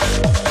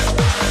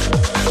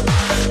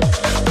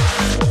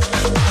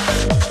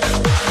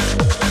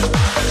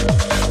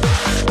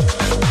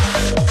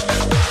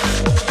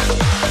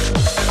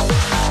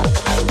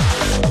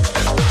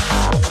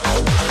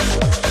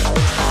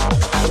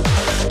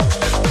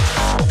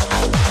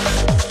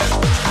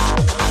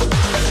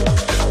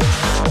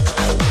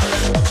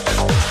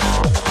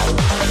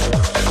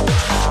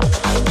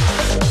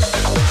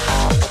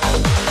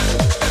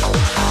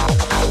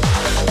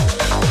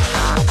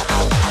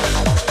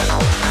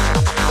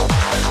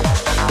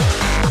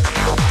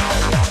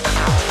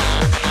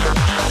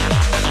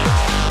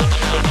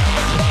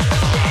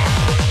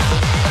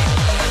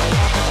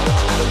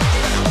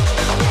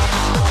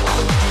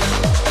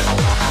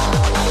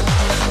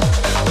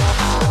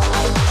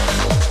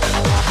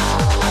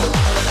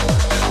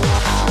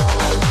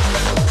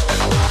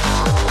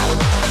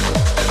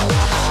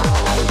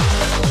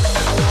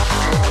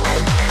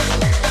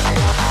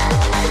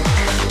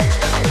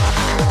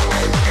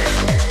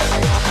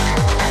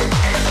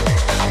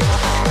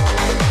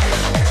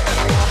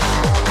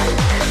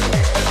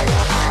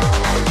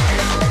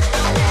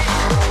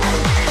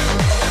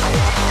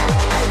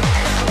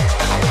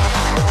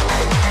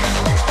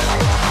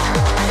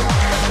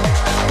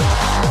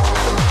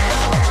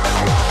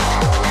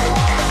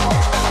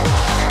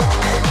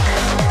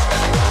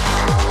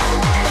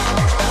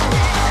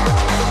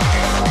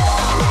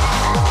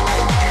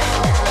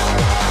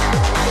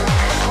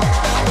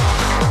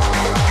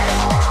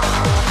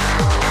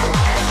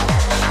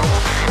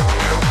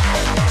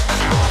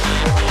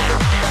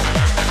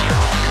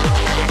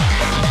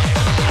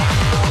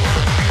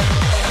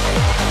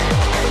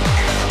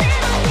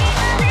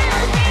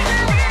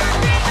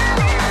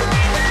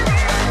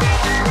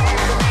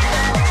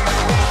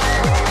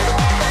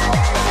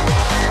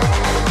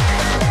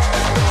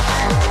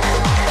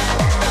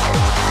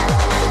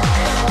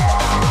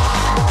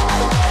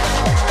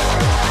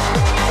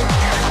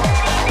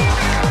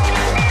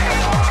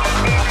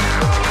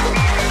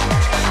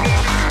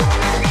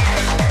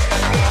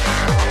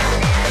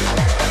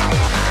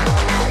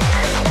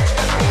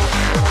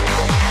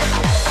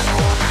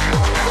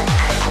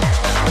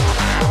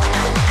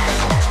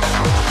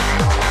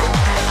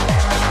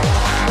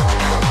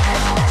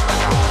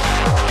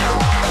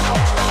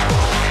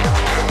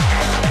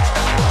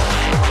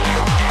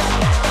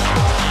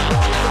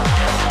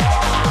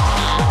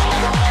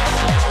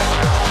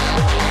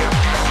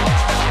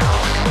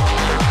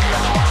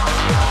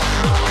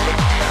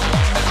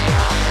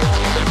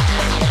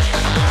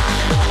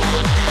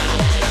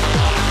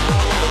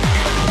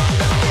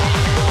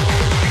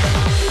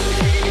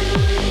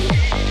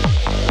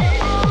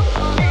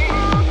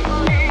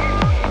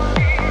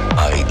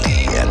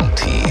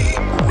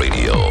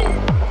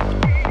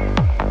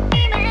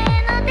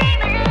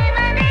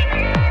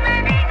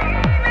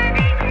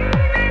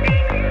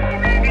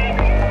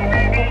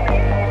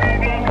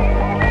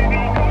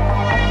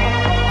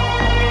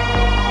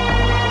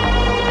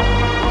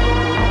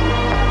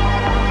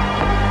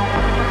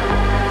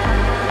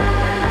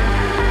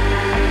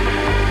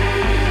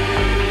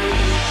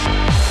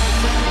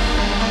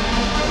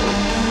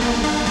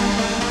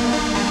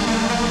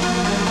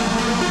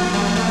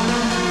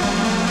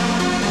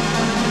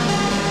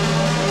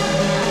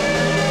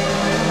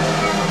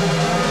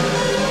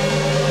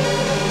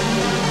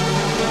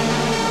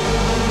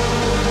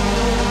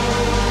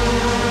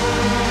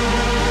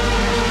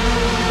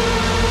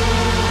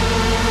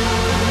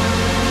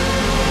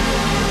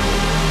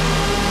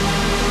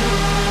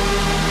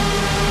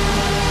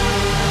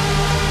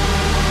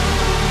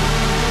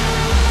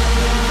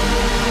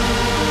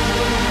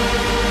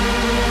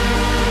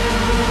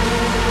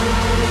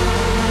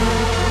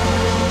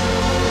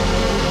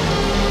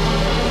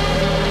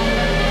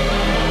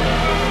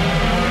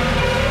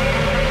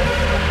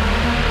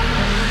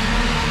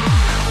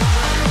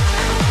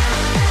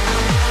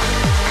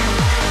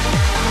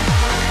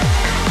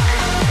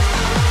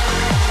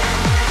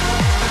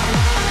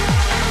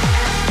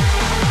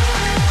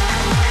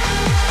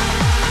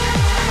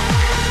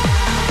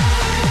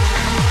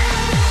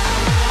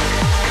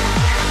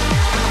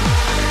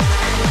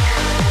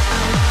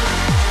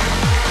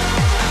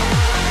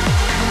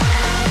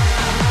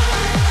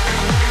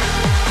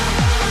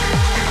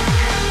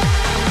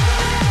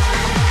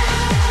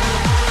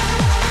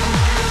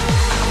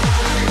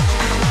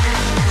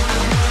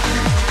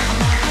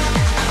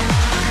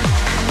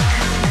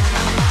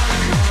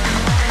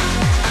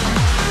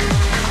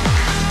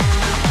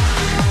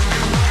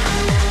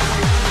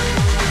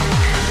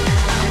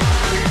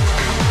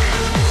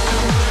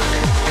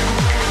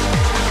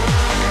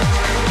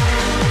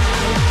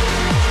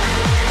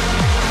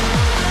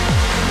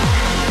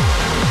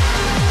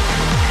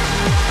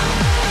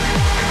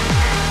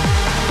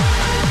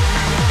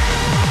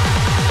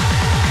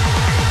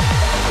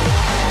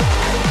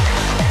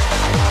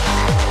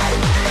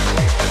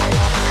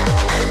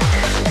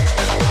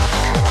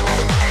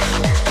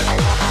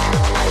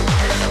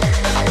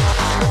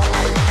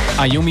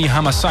 Ayumi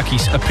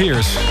Hamasaki's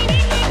Appears.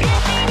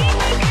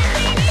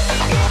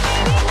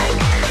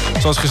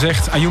 Zoals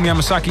gezegd, Ayumi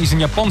Hamasaki is een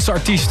Japanse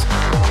artiest.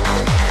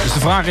 Dus de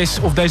vraag is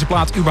of deze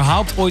plaat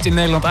überhaupt ooit in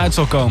Nederland uit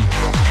zal komen.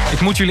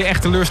 Ik moet jullie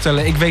echt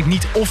teleurstellen. Ik weet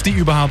niet of die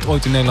überhaupt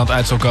ooit in Nederland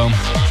uit zal komen.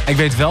 Ik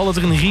weet wel dat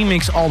er een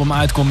remix-album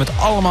uitkomt met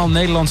allemaal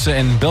Nederlandse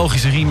en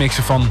Belgische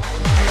remixen van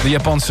de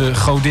Japanse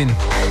godin.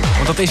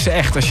 Want dat is ze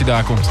echt als je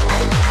daar komt.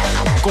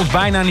 Je komt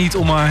bijna niet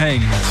om haar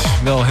heen. Het is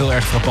wel heel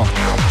erg frappant.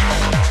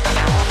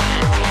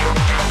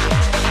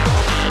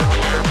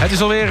 Het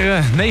is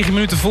alweer 9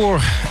 minuten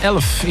voor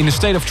 11 in de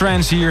State of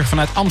Trance hier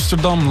vanuit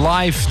Amsterdam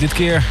live. Dit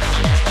keer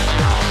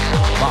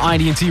bij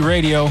IDT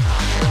Radio.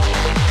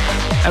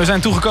 En we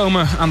zijn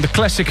toegekomen aan de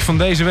classic van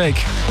deze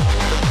week.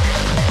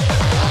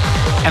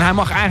 En hij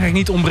mag eigenlijk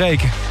niet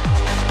ontbreken.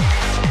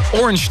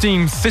 Orange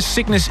Team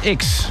Sickness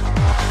X.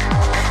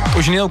 Het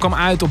origineel kwam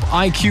uit op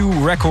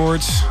IQ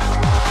Records.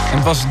 En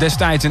het was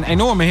destijds een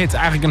enorme hit.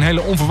 Eigenlijk een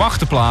hele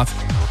onverwachte plaat.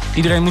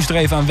 Iedereen moest er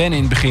even aan wennen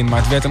in het begin. Maar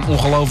het werd een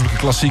ongelofelijke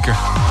klassieker.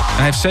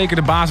 En heeft zeker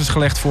de basis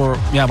gelegd voor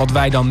wat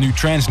wij dan nu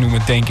trance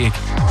noemen, denk ik.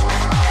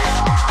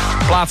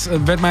 De plaat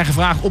werd mij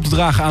gevraagd op te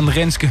dragen aan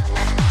Renske.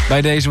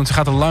 Bij deze, want ze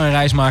gaat een lange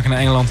reis maken naar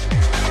Engeland.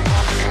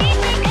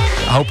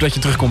 Ik hoop dat je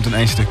terugkomt in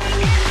één stuk.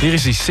 Hier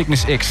is die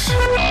Sickness X.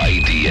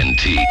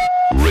 IDT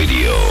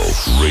Radio.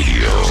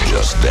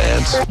 Just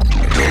dance,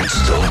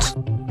 don't,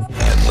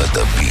 and let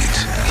the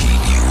beat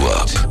heat you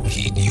up.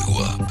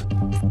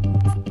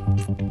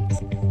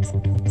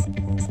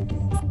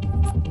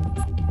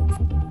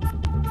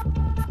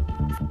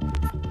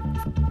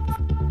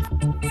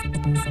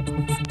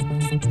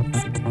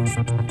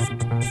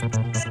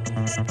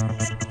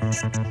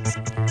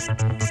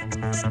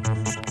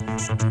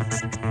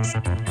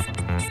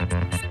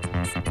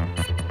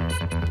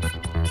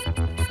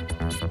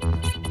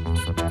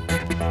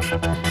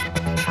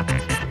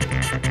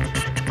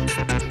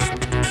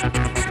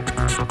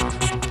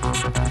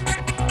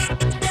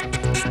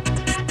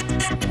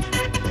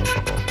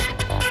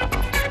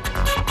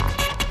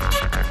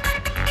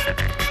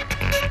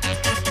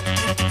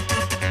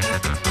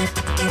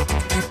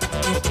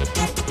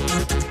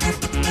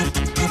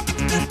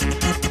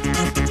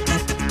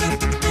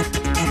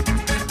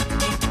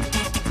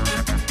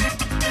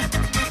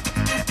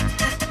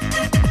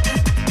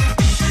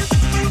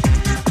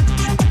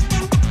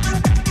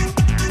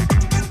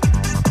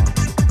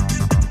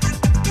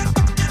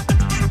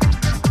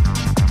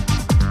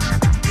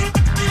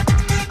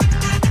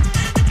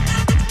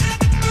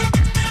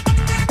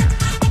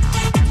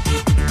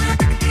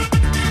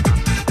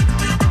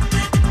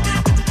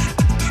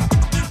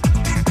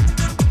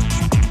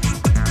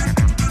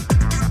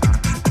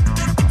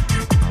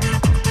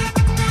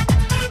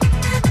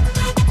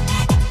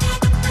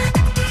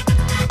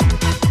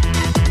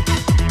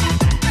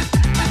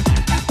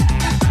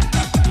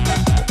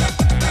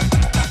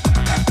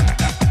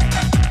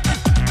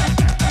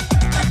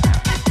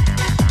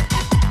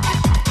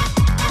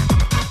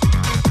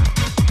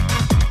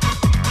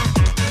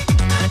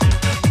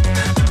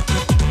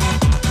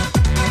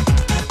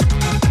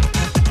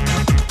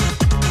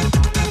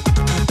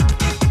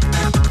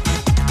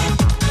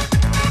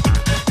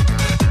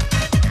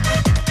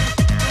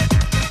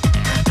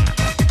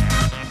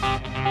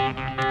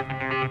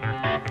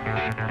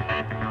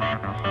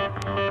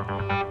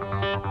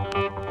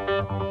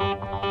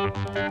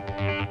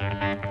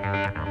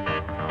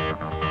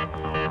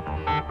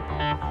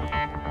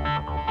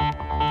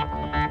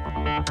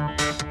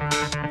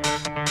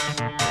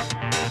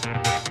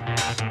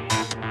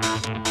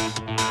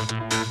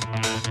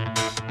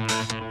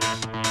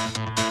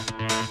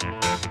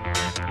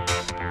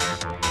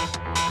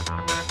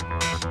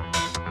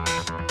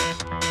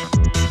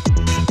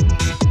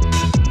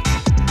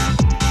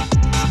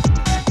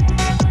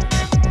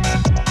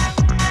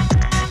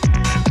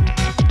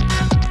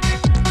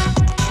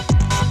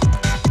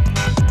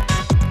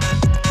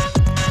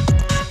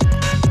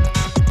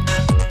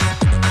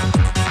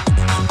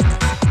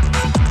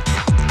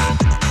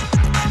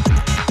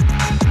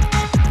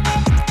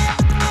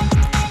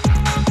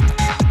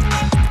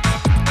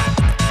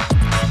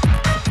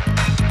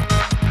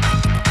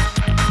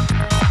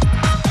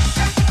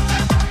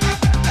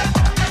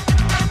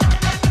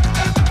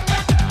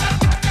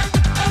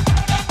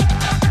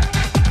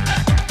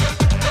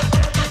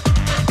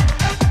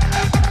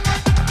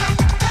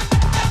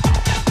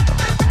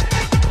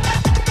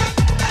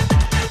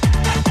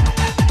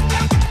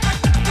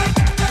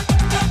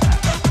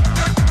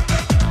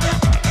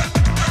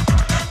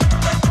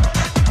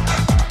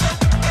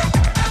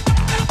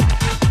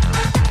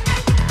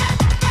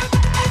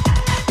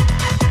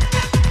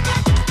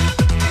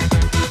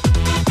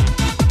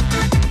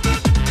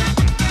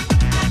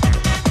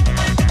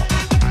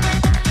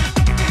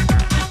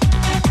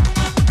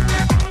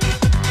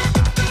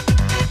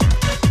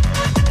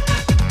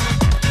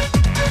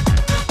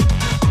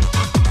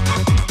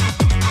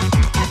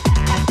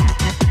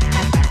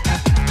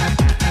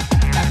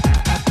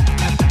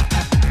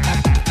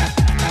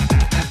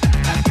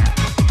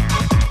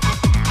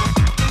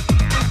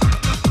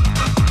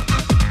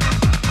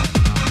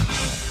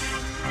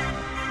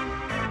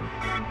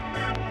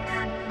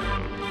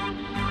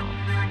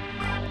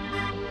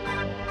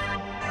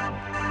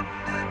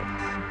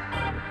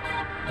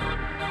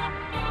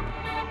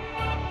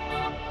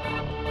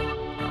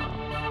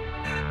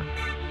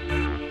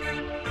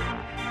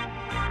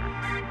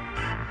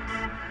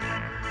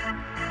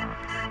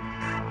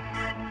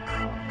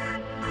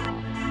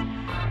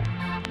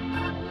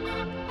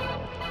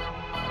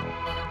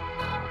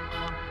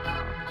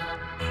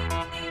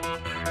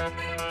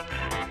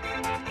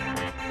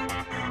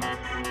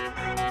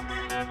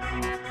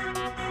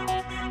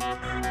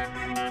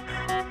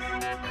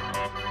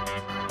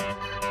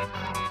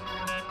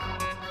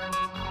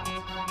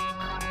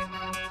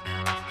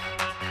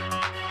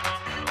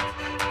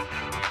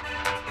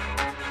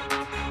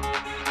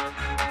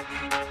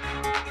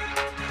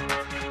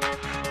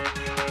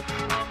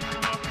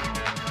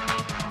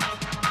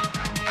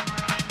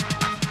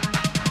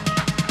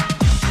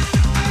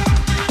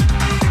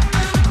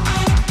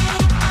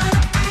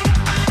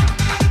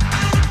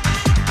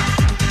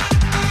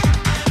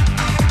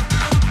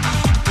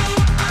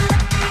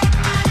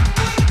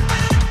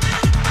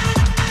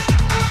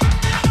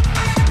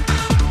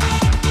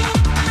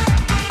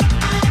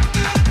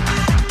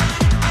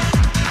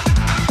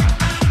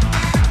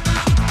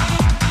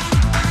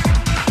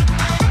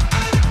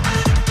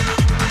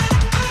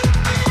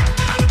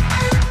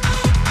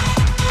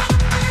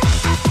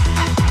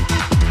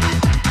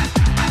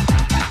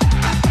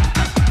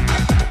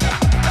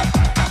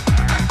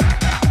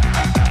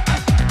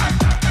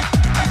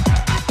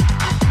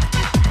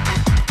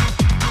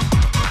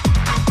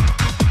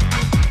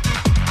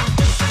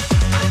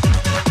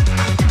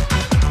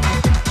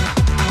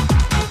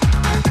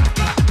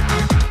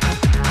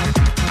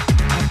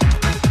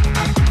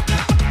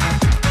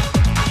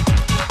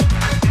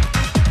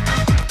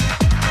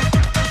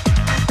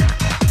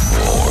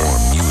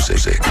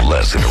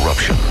 less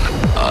interruption.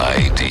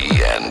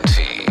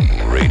 IDNT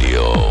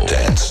Radio.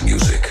 Dance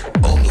music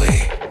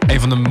only. Een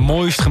van de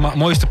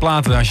mooiste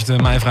platen, als je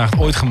het mij vraagt,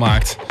 ooit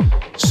gemaakt.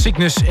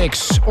 Cygnus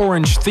X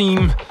Orange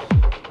Theme.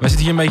 Wij zitten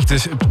hier een beetje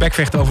te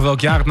bekvechten over welk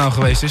jaar het nou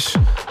geweest is.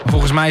 Maar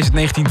volgens mij is het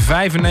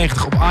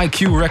 1995 op IQ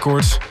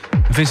Records.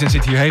 Vincent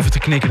zit hier hevig te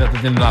knikken dat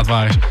het inderdaad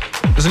waar is.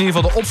 Dat is in ieder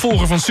geval de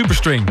opvolger van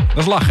Superstring. Dat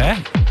is lachen, hè?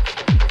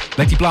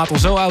 Lijkt die plaat al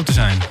zo oud te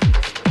zijn.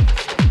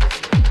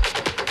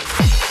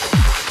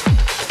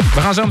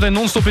 We gaan zo meteen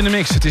non-stop in de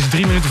mix. Het is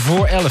 3 minuten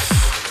voor 11.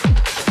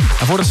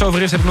 En voordat het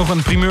zover is heb ik nog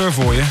een primeur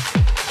voor je.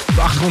 Op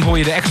de achtergrond hoor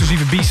je de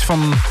exclusieve beats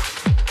van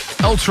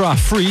Ultra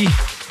Free.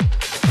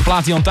 Een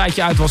plaat die al een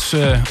tijdje uit was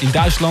in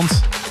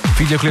Duitsland.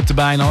 Videoclip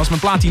erbij en alles. Maar een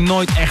plaat die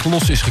nooit echt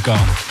los is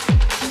gekomen.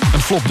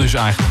 Een flop dus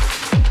eigenlijk.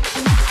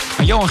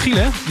 En Johan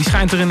Gielen die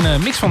schijnt er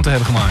een mix van te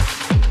hebben gemaakt.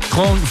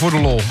 Gewoon voor de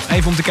lol.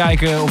 Even om te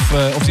kijken of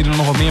hij er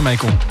nog wat meer mee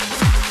komt.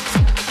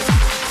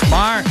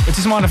 Maar het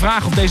is maar de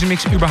vraag of deze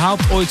mix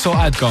überhaupt ooit zal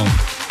uitkomen.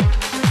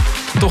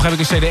 En toch heb ik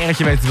een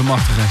CDR'tje weten te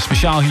bemachtigen.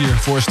 Speciaal hier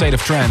voor A State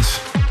of Trance.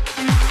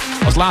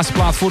 Als laatste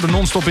plaat voor de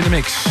non-stop in de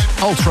mix.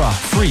 Ultra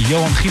Free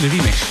Johan Gielen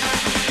remix.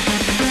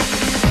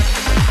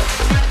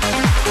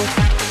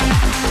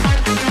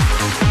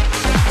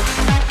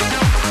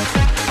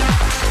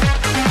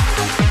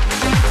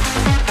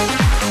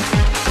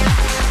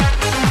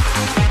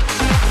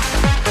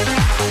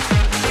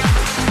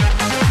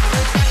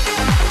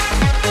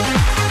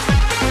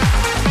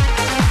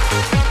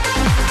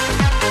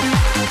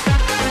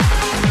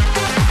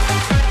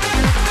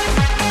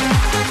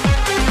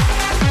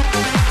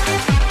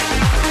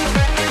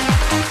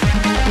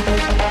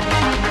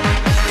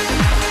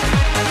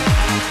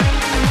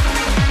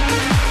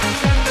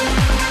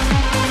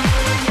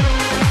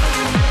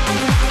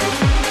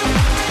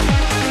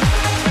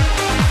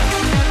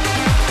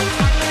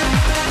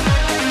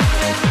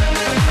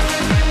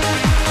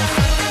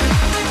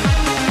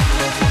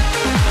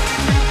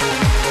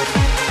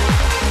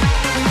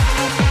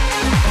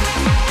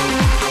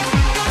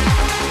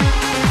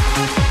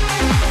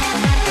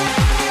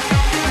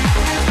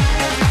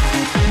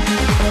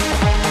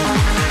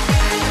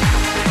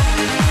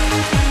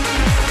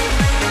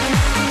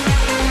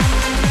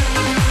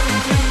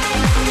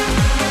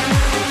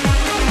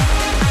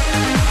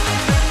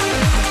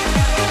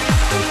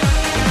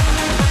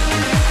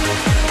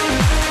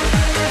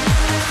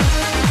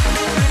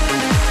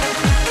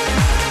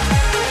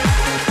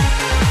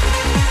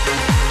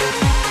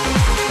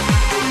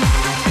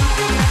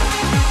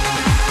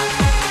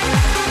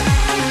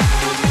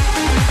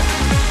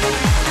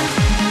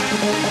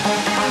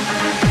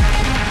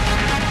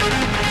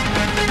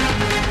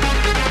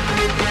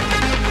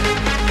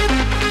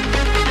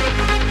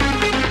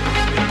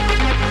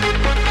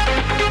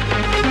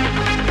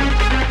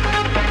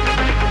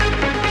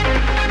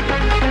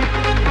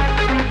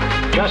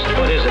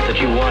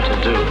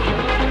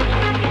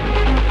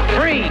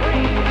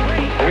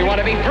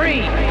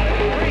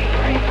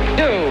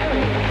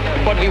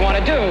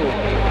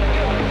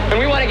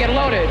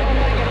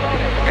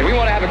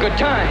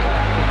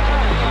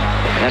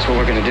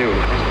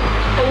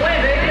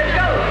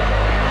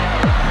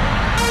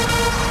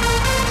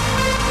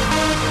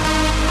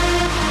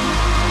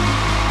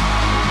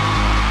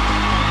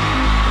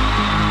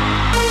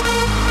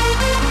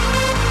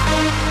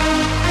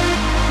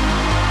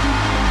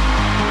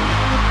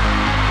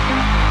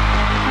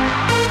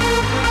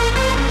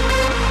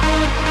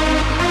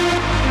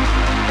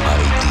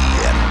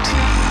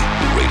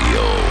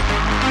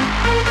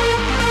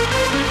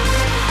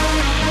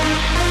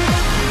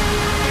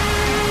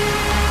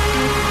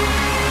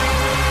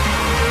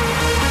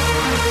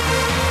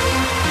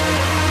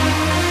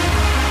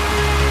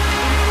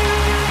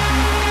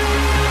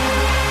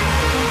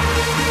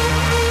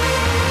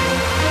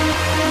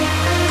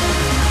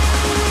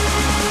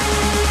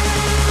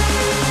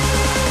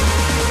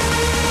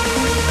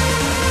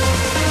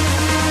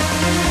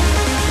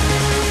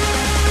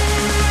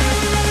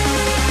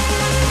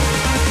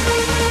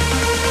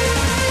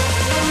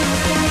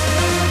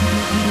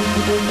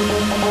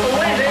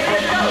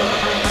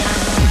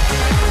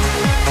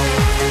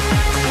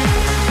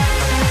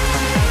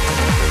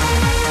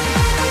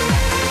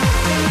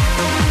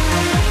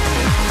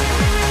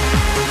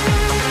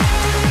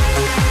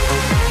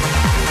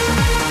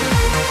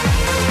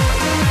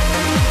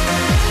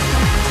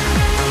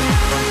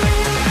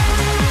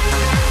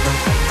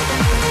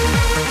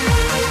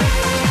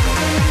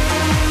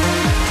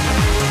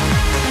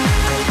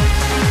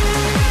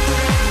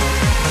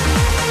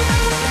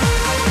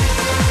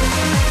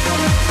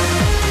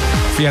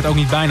 Vind je het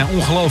ook niet bijna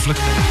ongelooflijk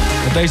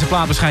dat deze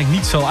plaat waarschijnlijk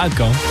niet zal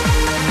uitkomen?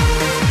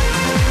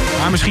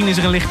 Maar misschien is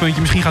er een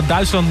lichtpuntje. Misschien gaat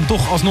Duitsland hem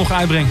toch alsnog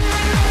uitbrengen.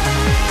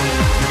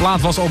 De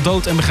plaat was al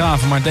dood en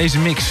begraven, maar deze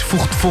mix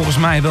voegt volgens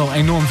mij wel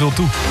enorm veel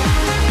toe.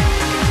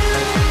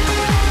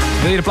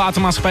 Wil je de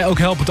platenmaatschappij ook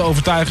helpen te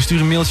overtuigen? Stuur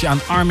een mailtje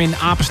aan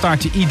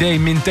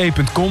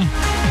armin@id-t.com.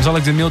 Dan zal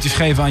ik de mailtjes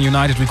geven aan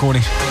United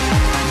Recordings.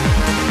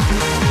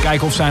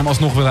 Kijken of zij hem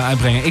alsnog willen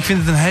uitbrengen. Ik vind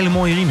het een hele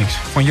mooie remix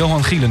van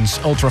Johan Gielens,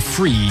 Ultra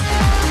Free.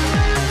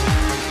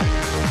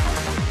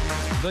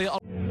 Wil je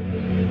al...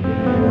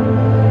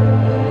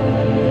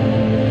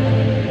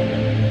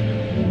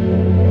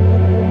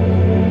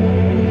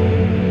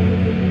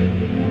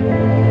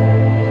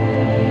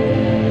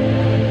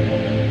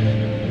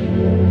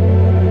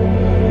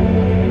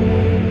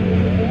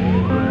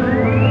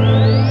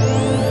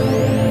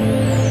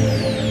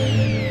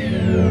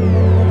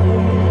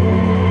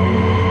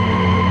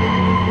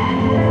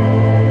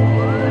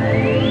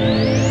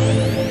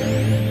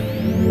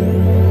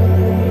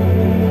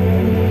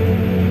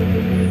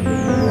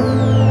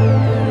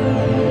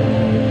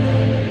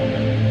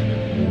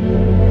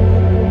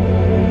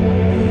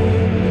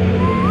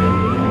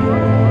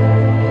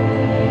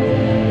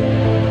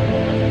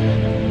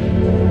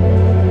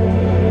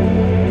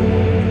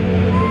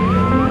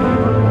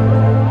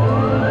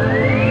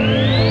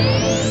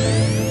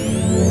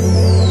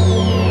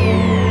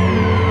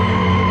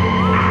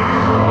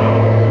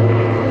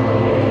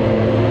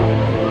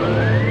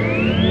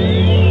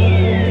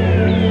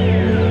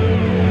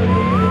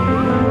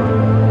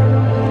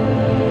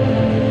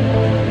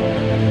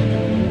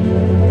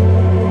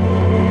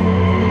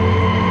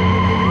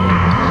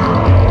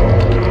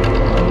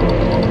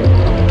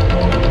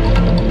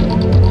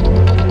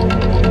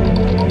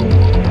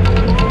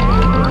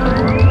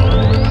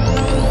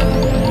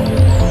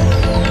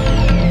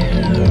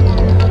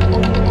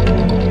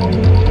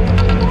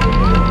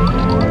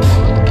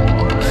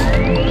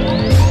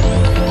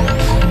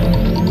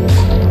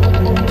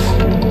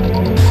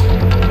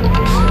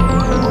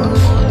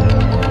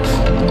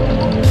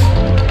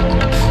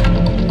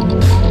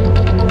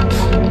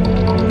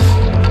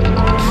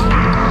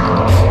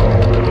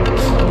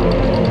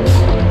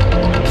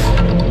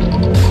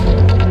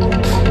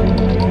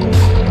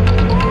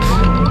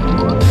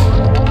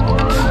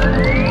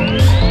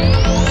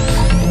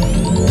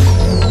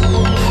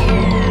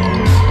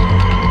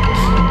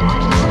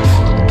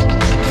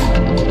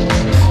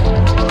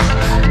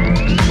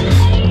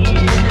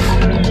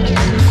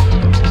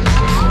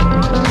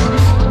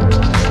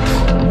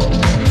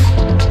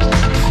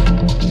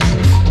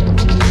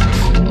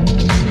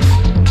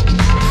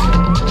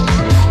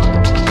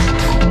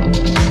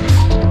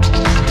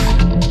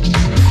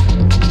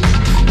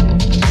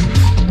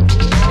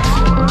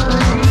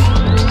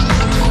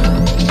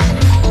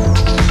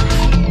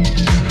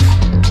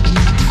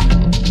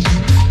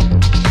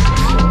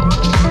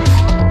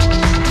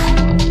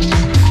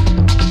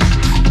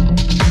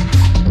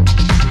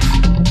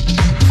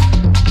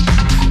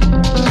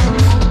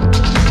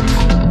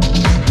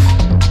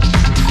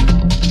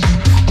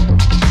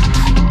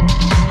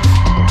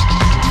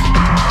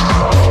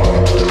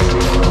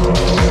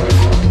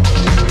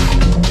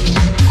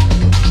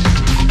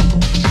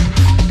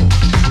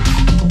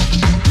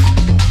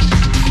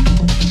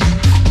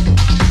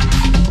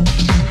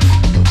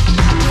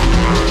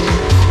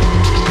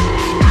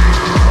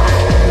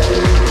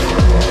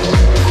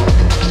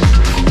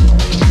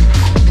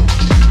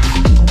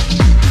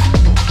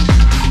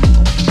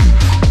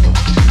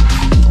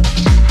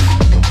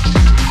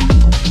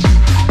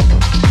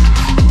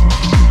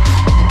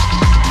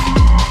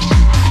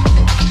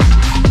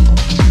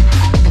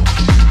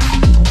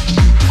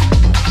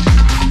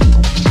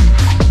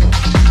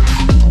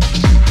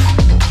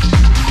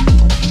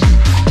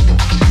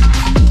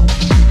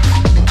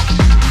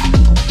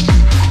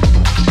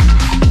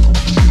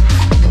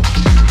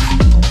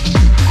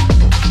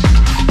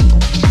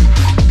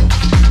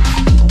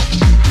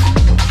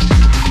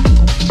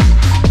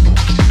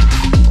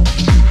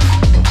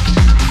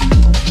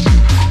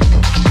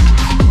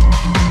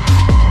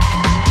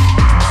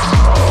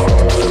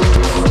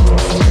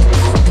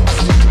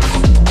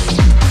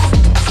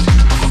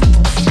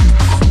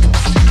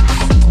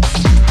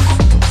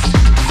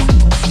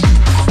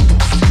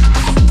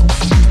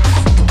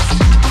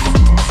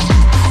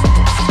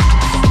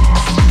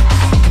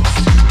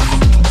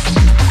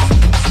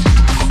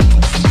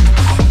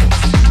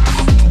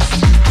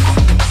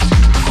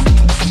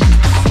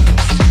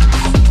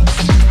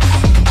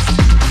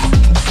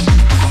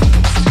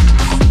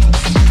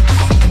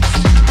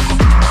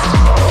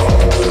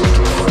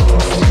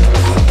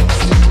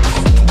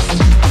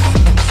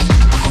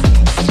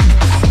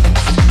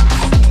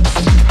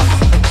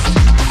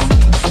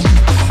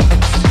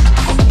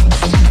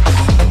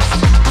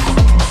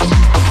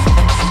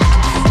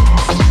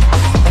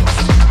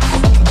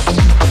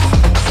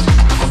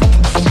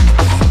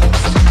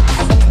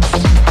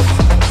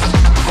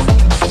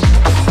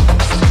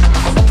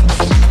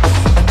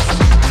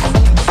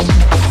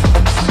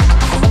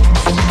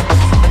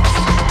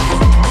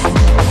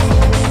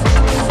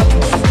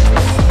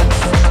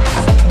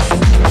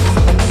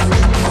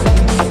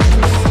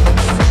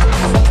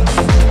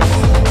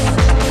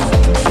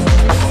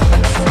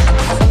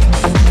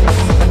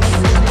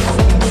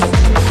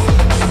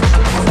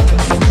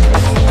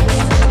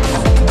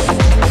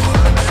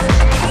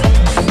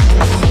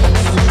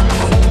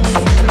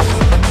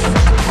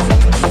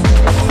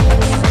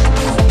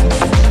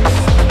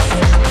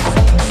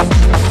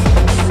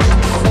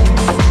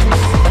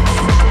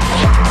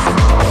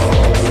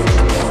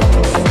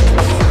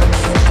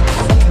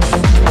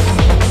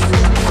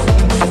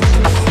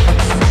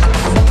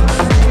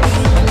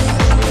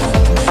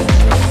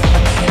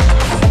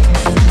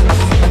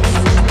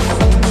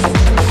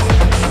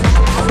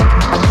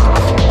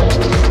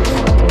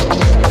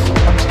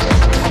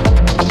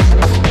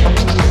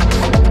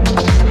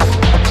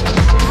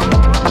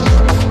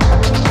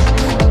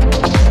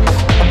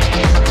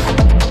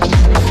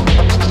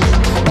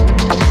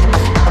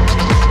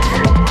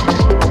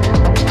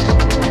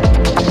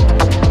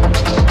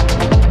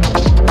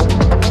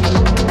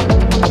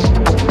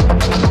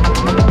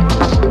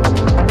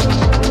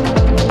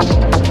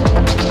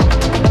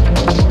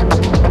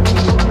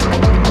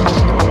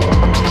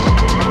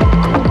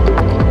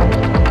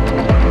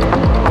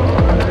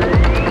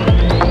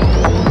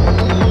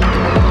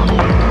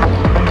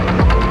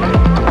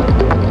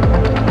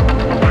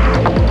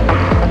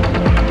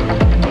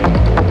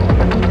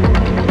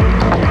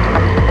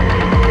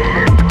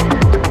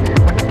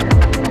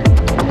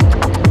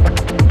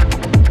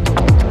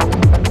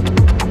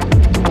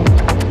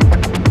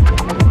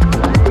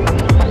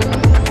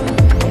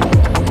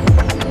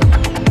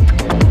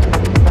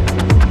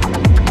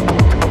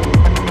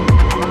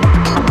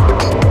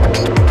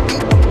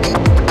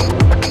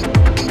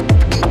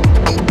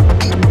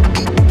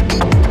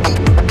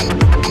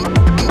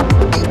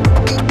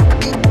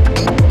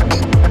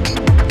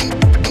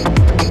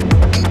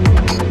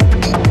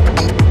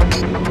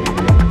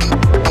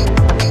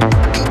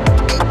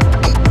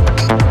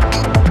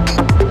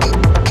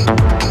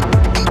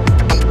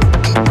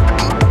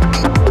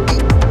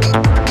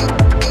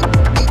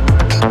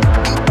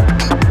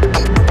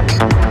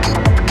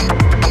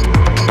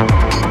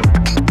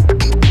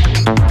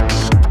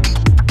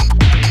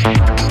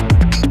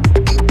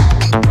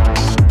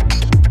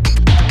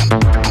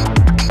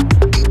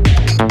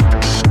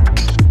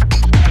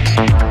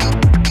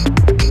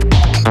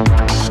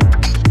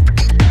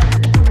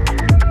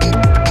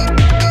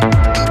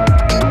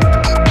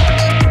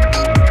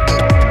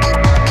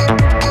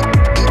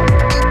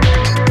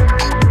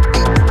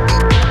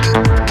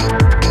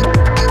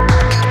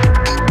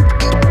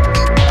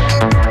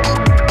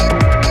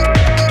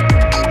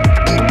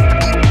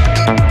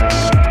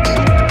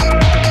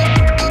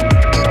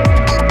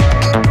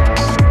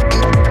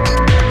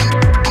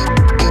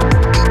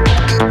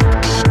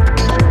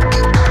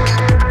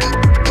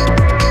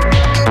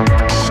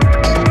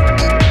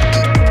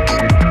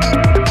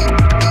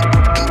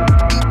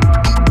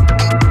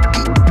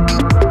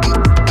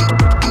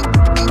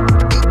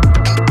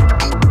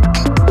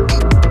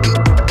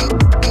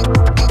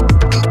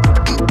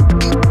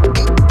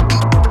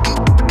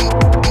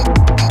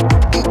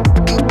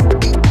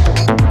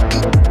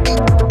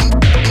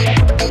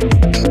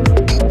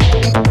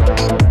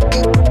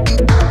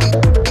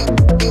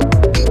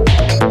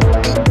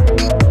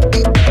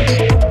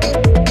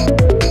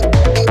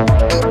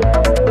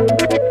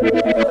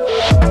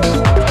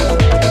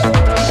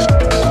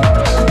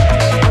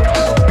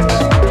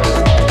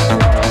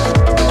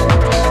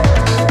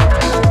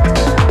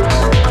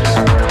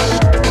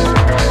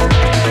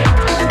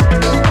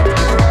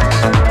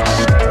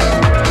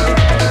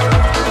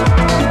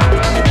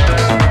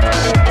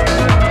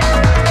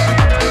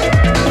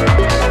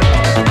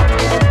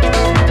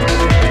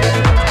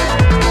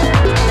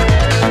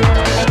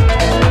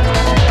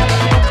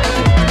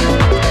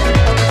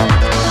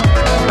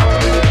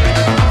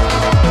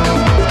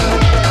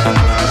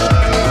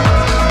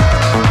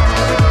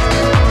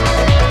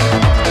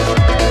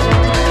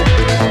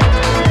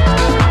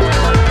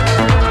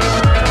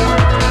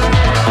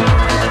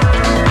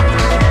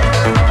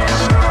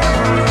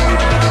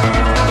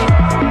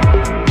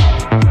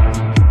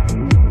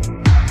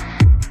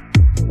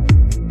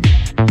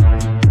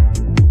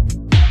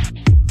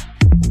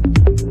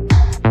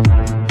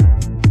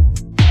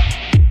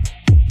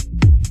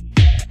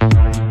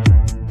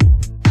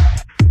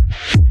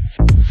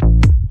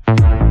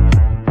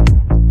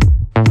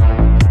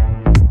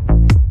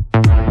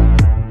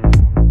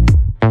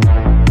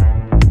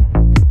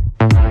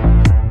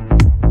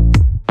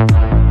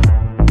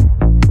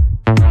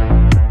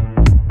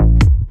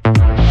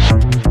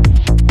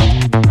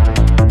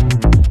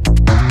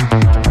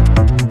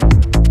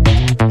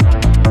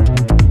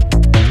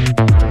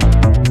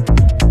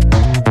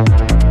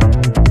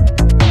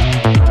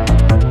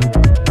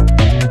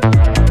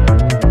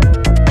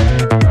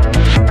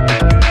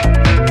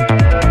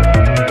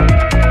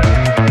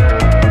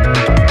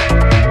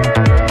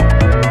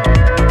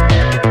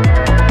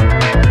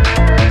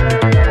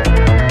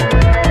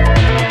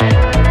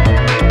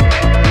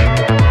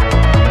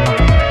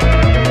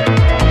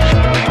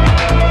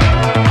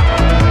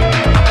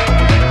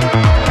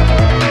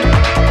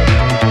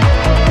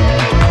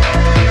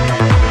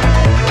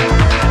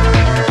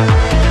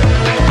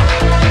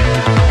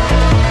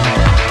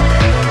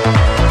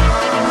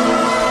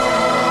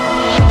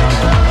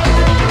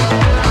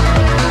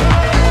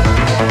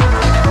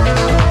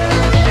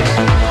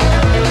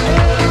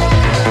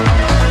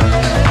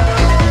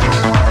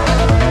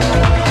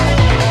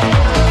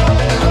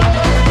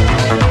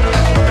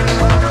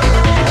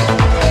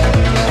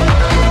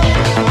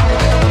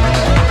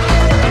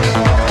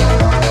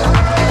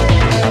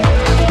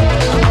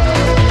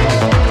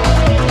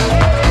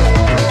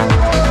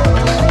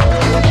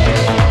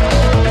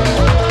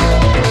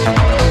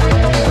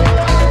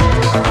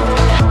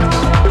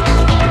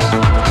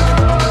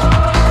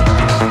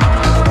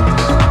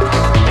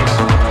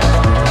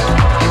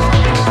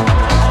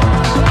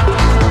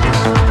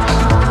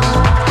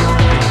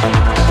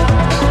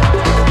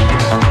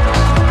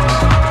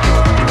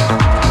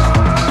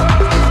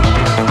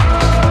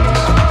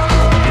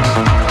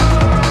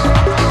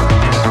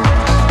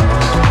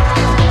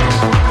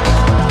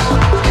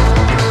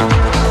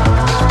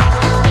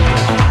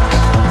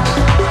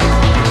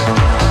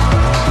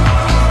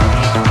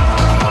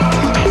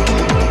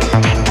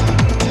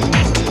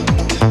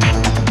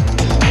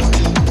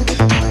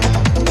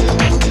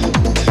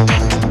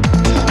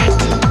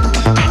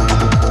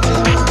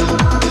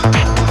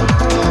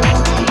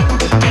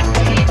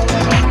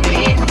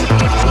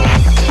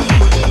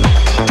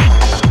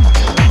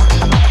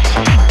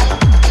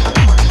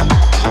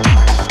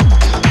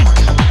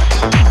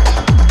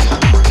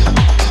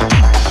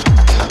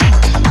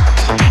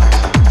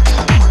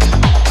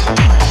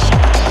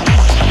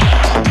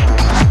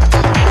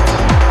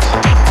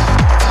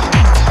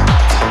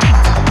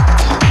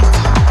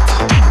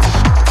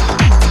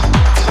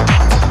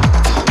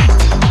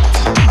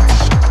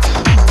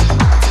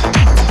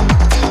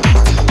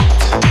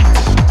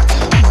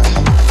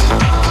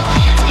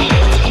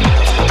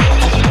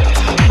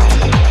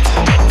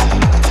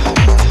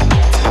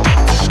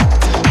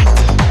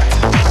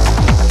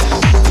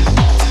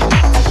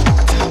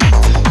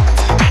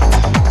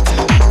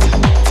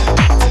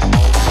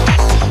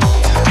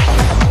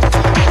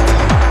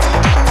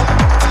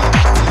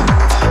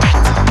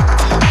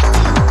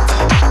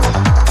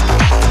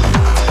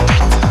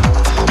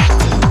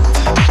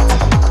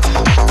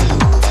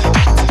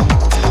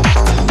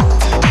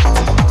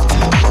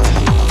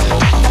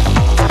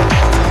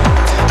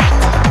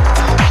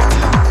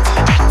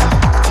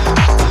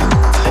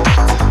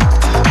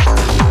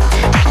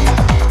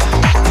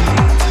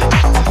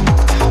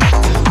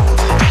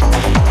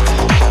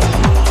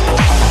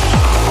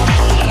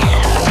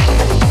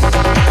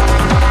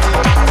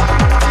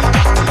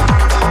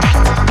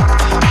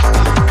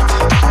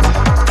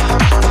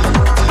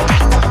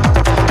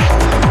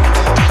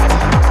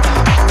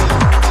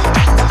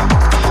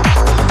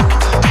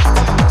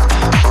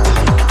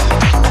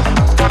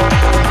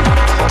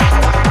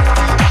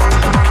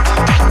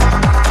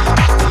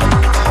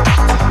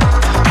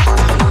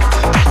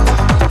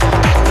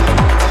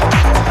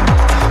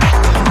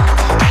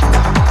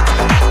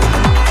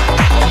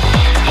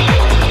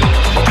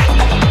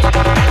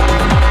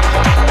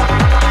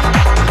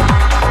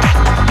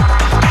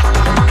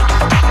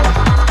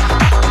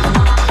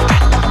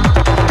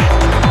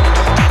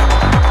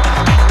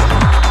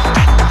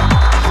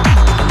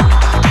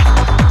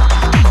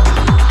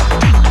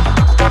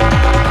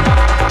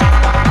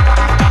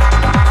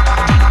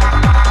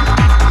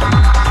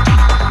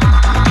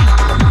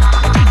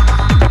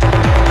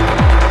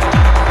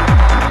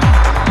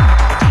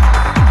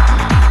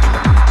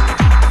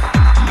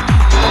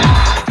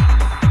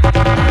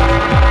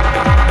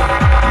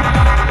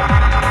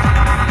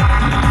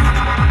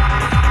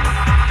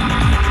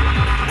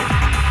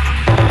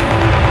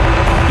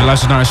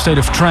 luistert naar A State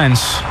of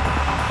Trance.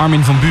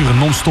 Armin van Buuren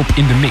non-stop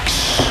in de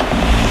mix.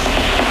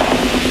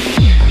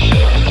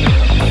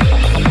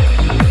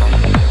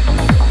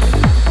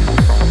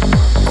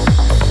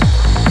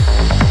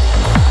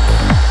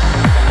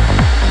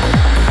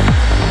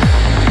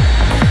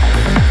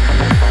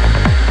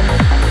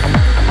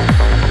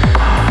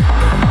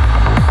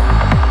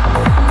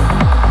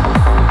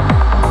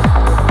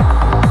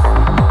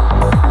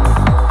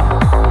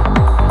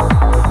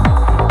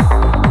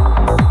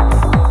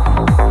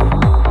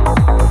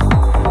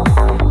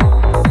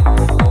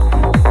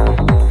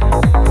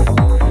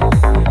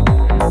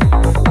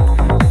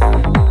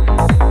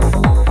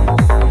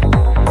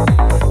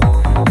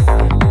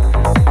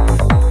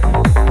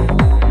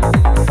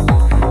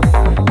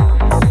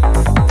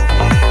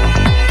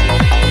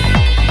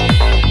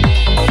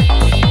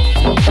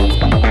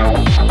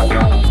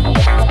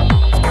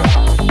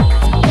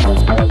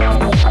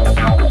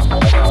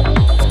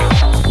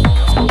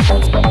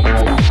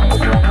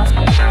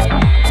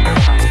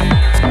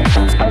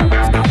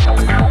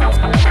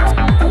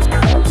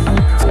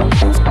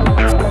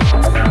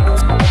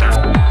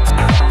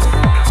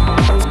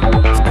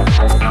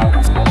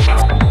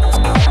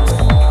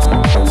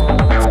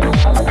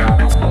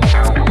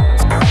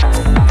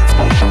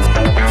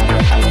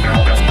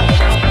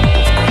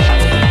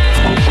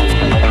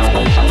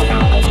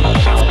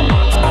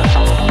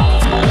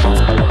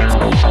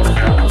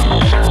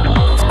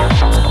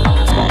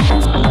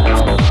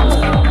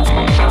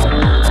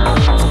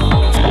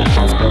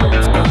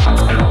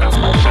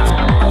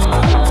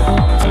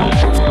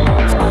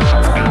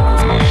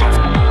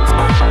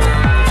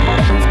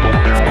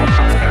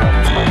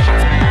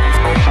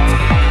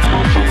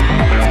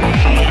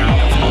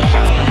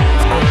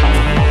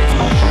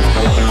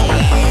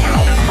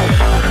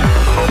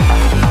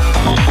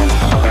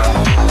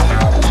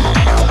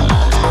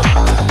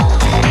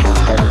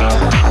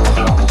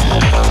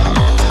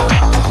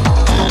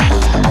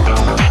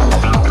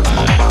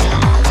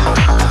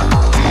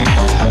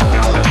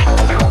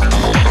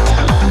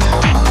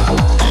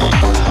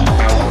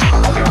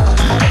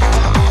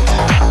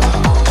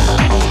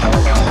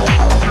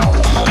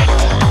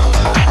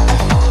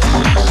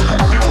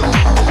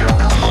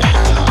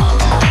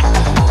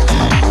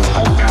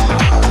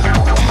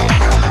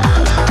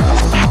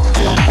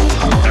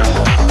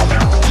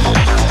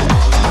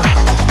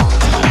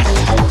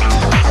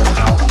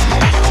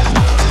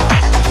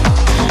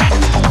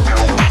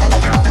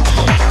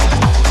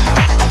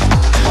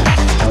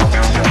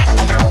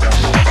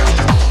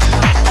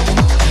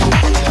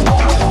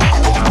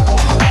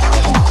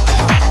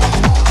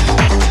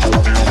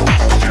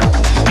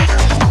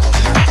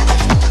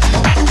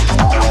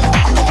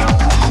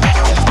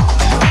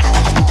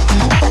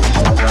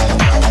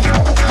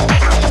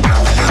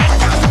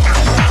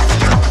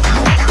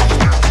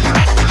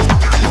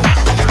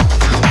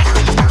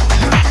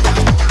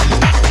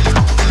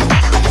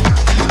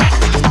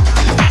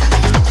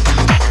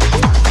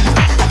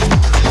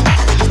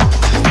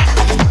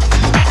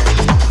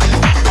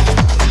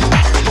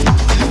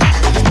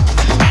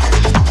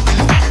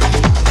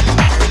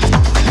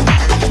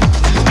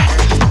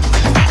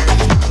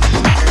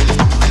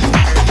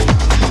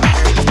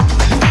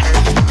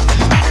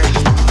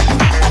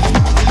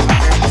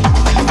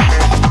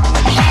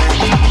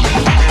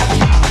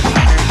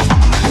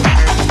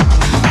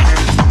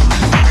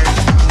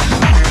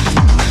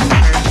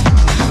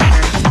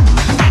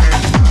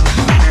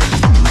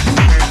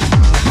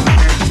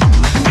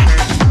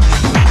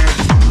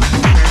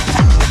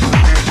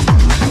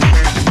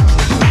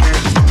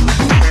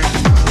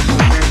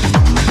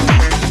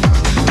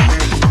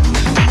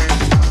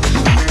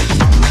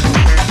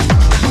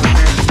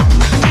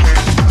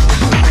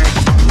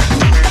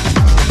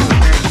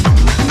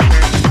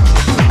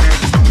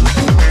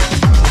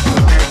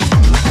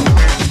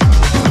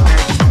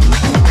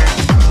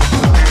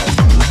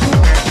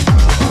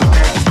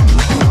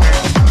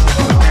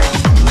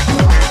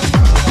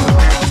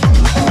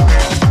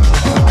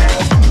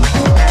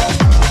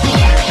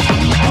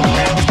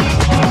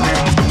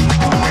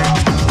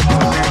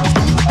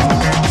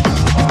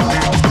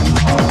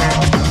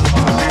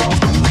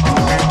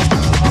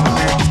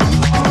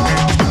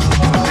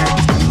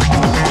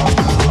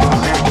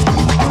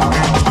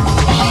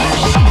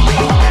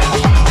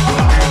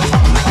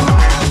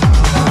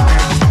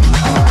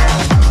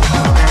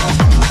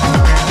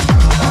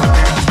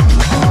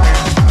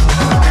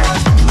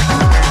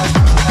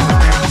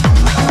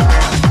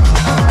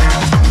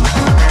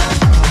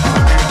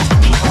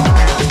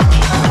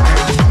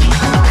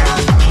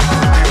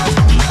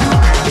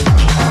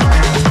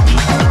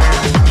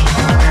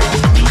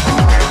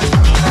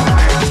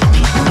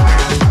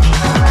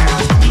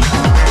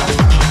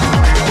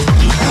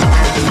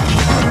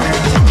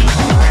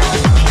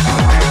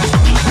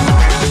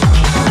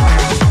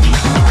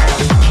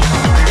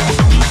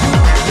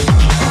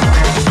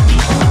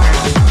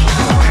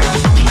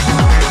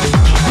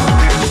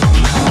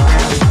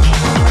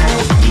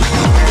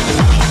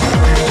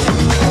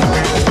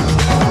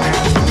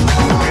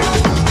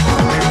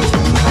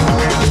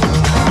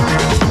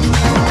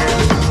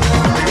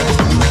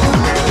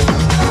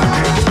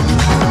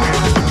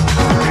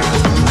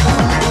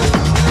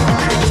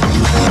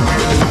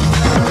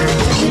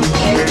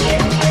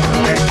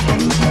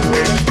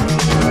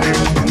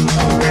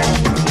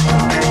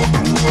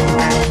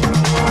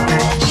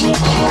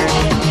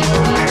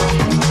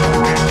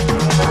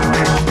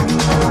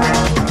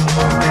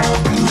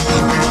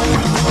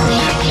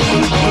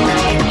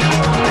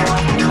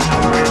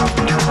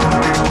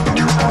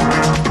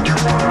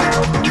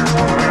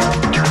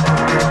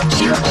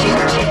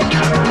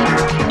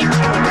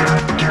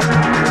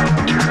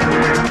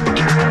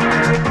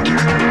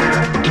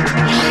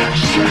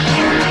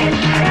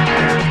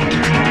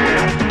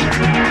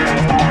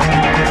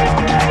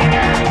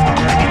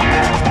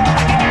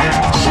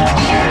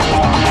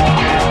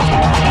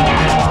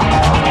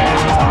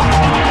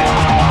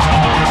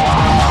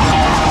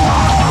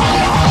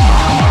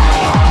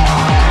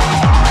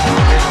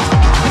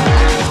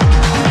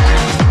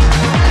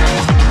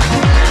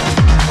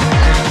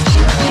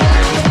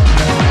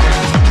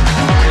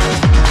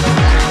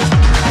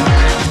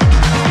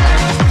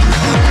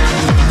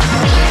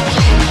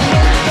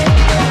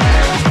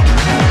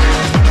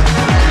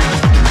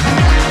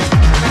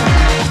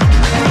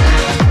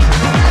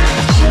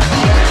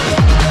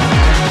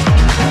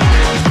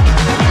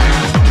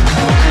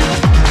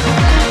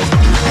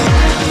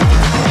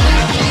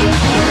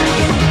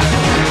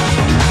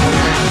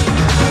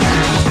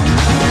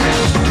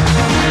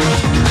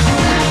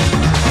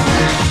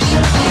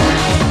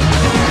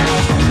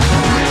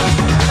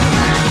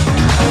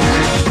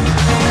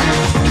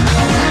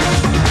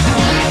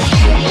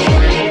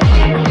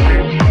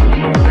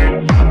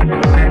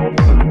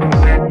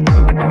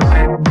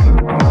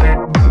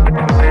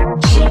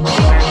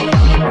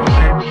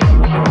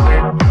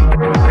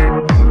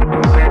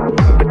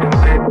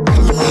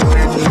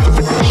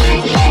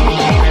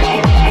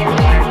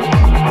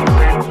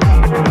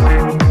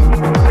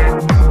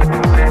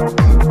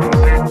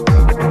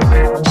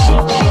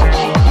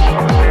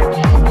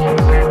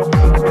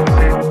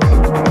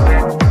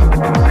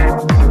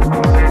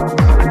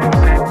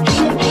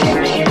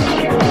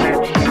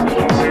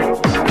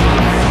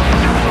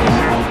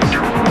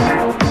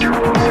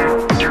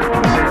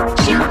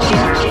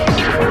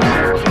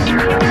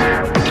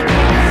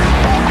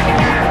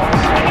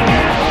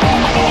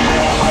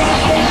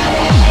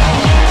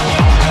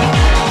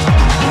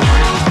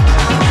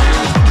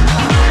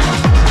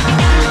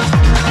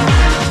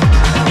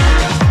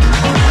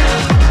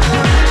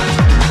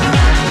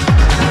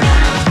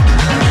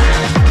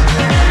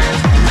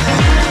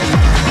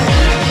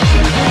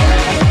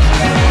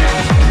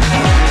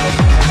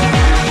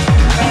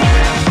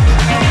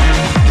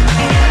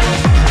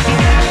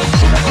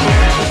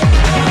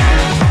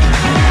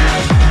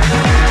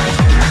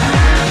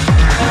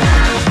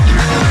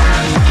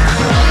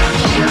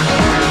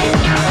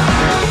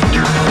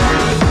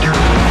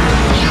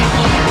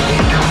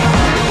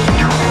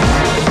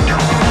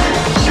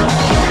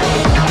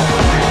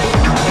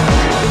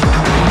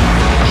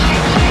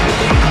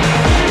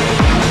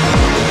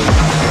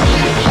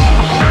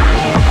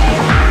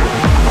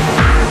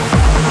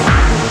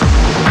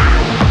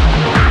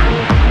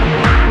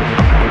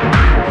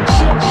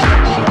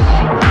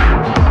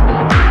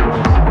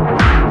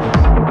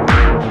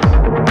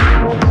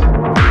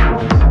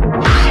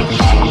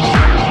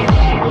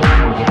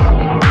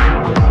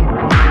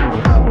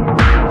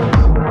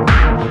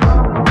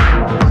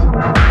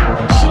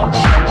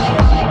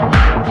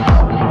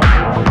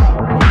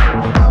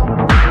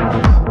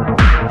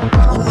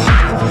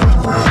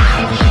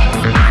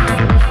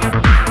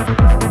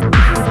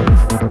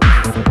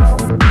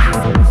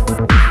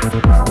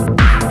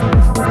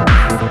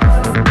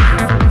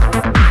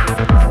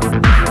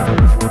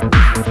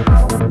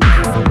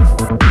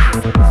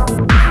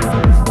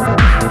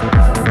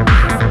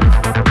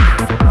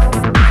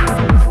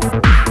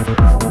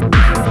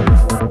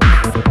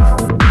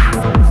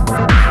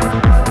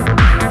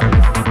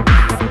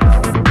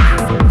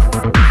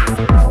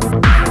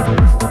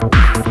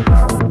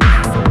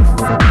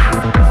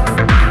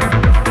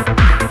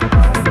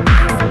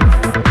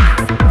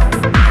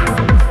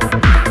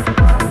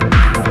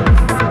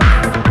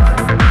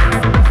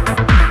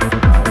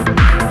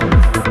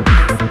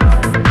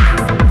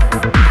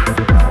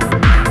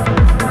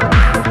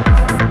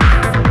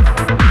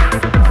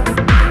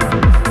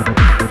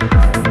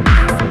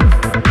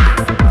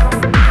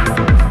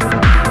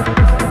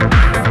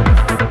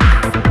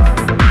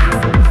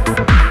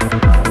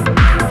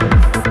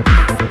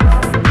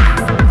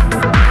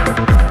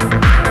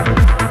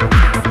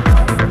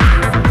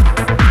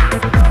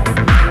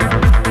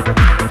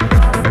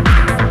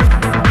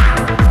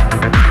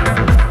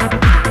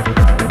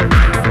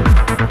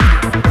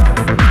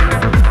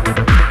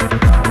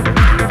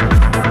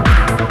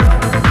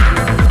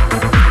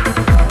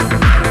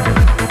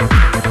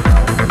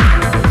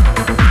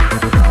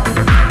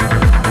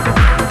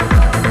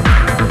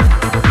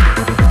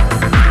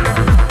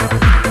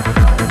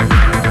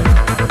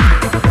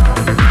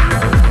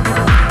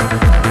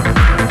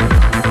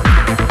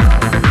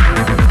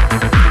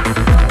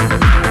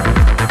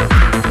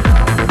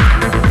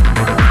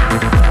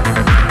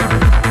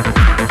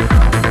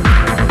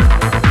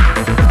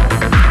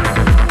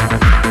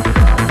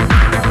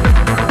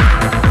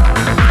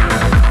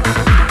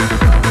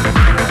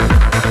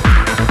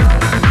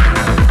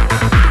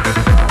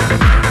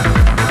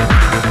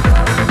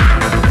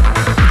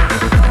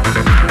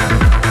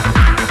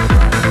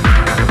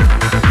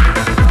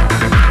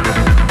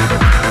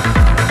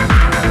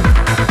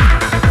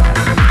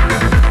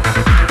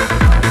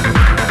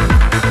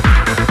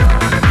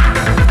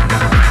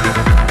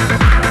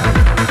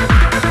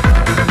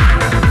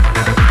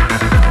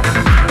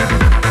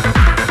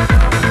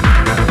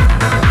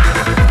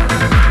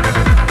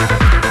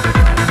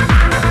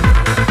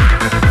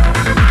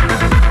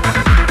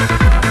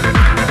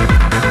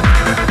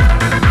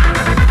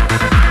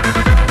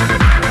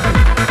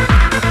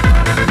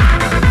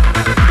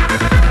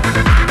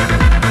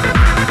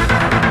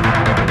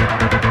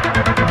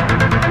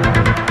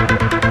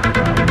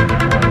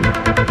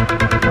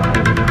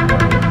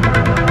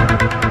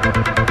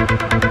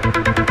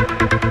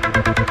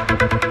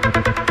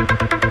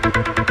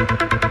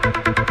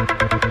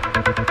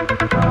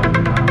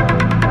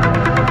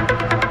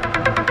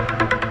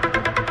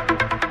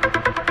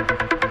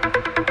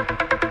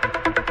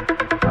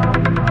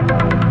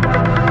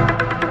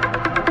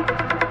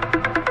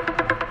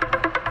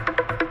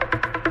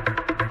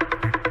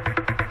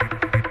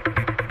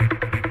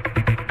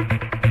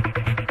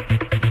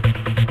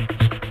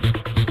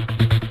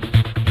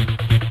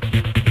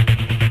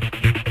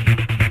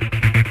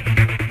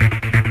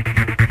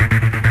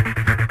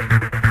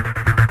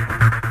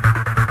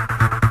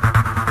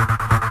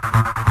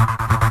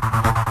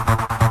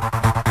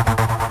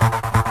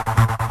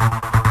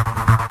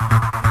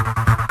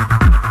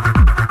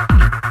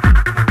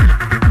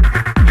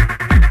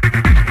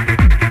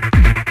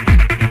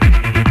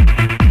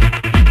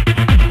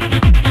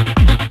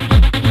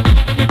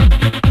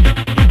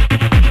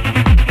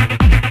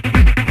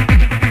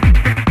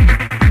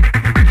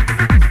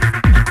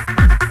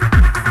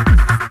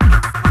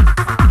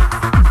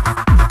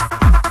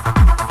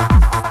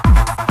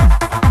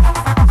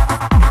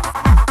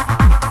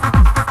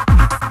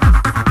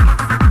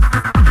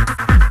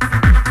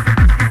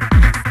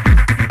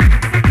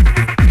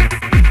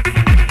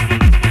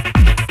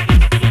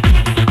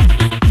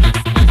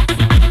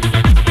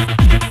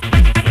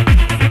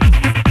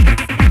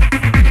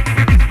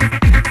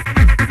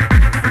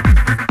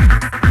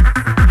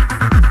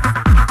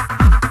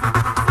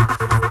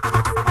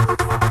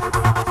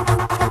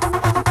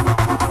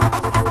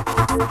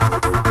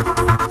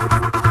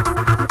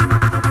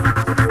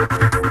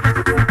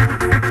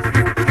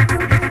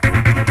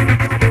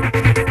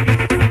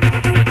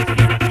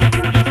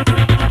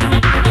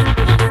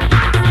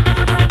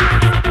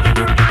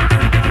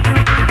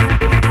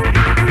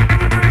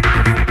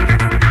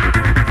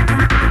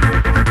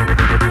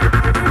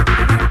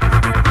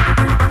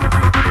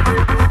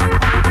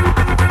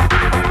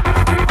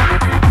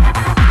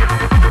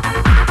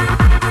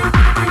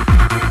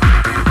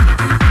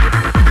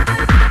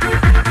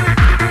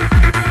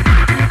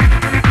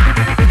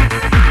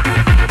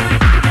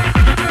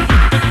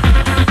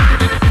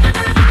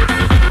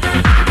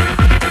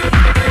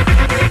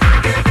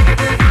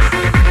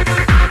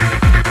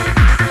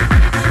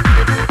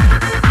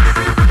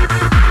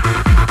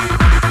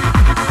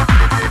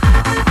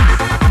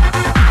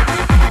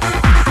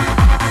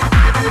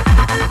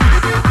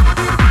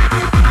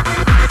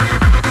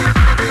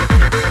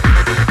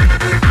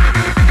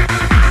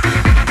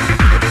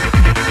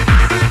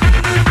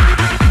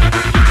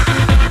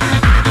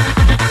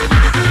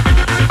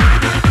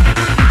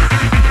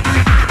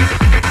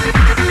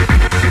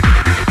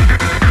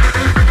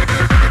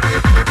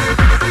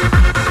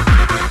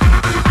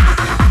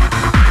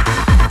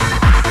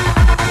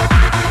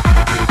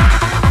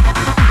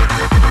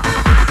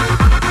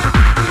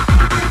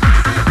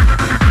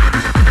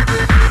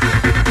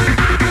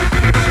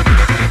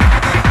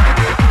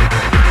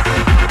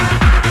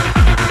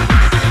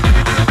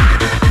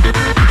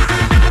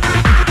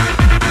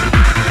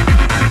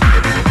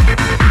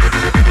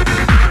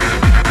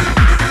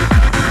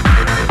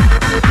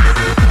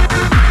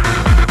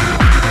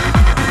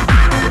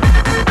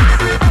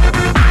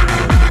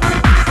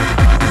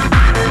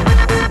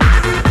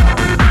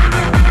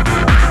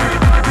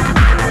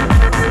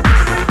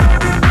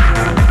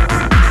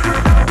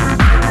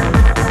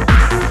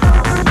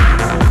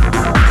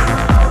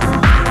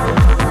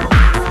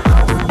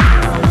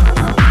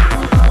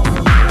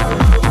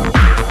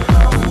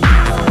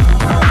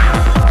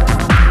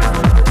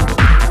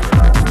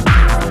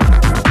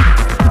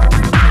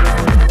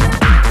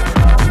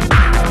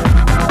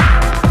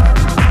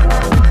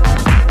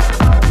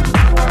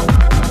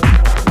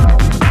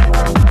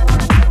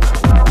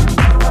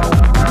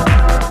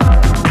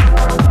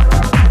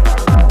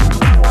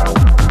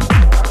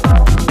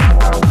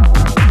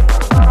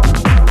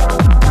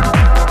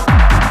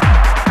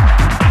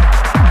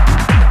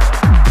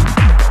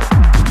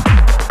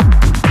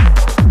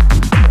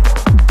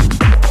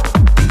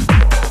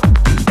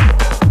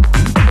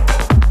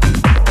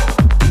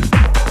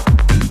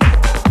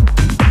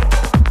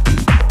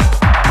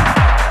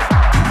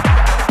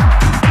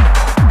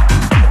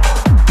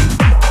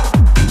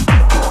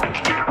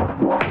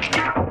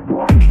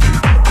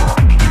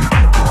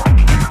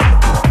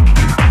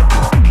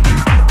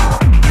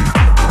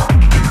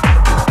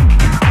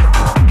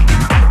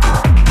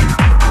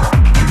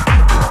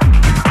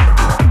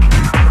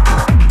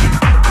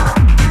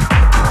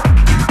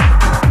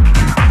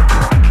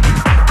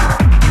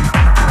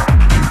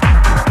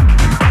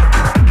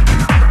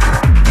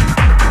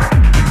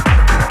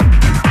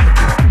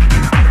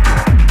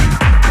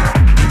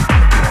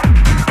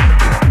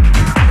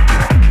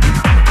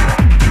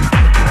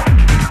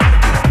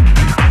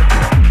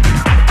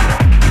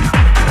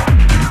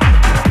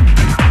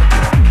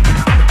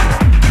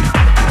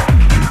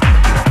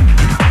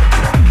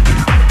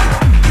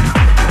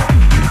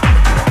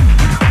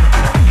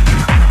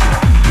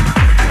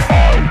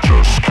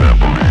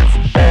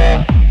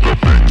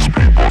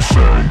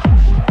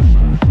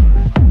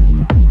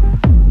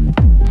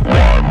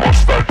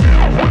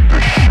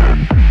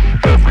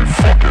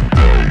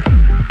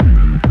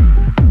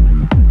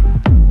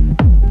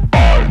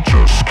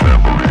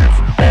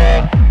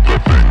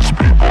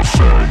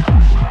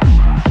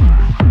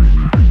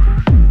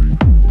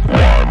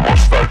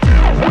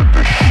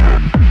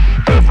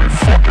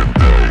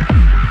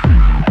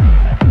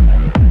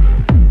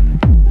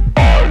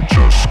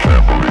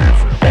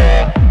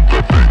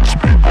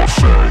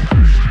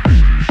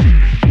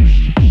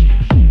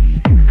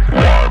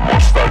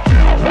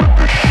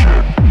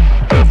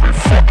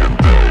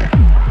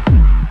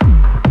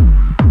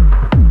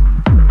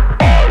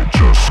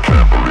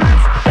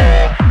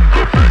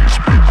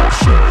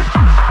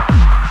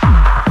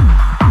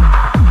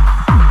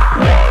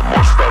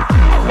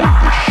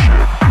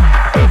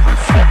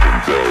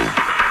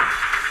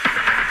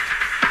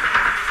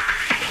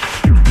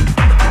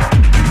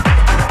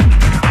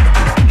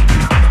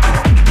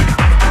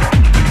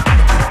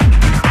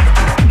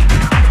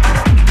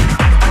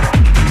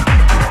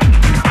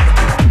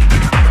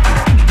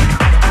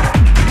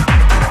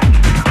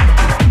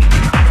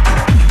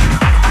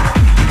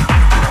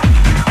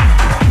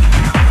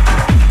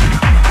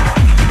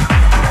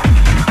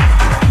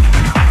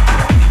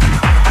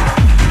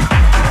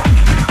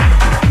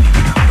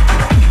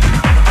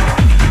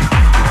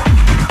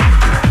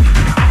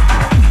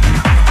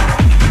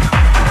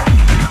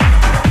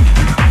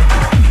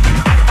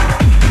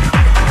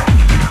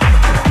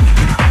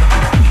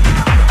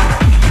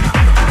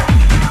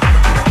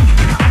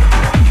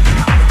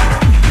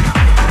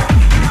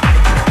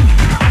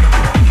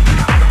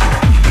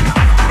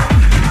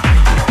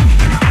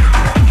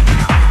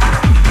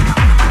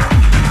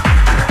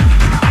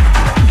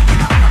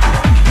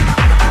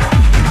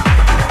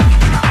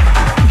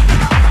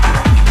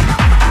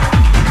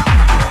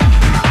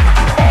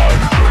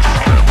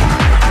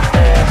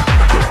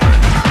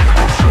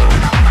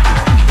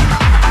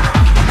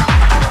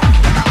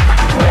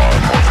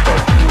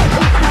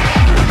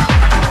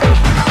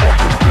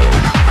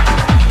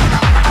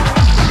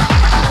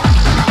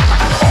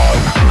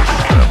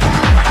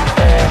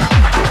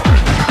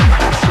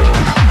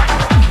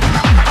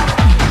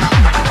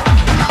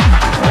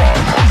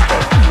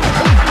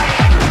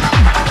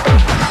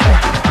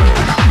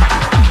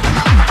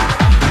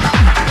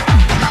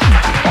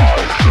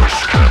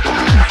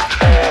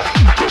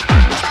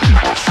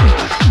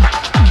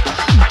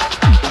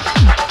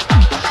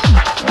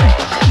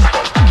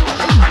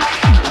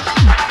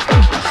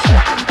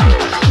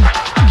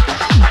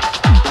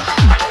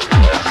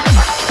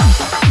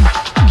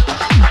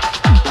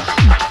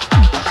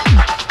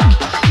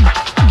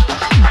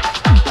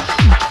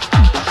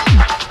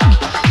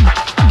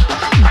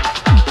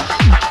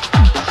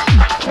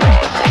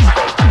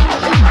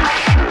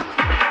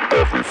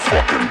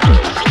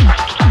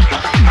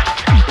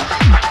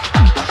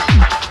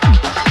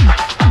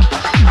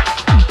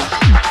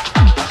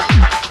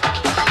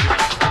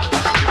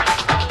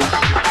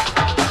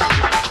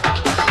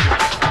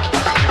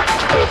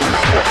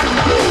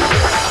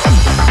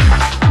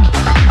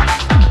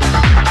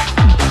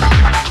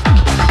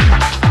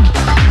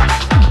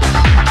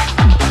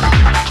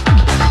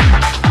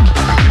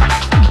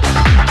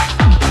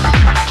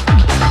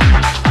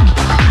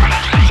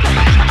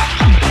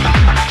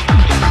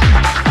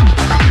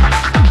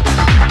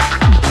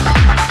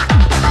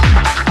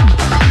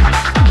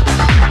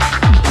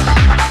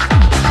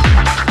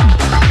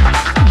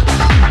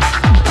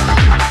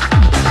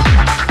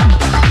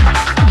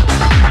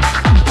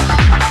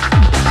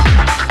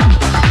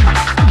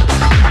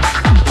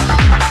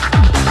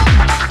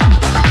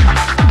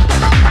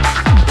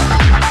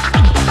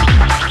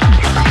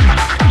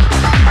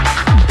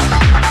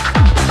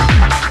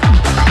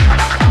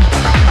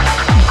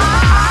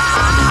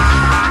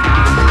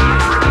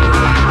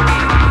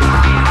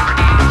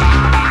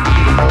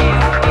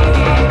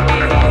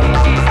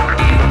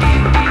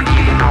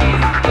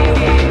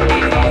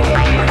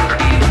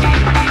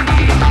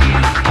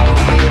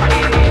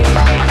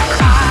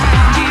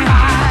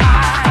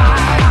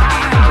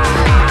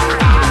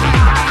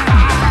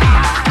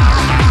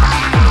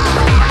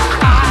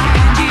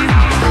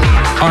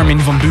 Armin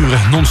van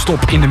Buuren,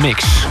 non-stop in de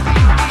mix.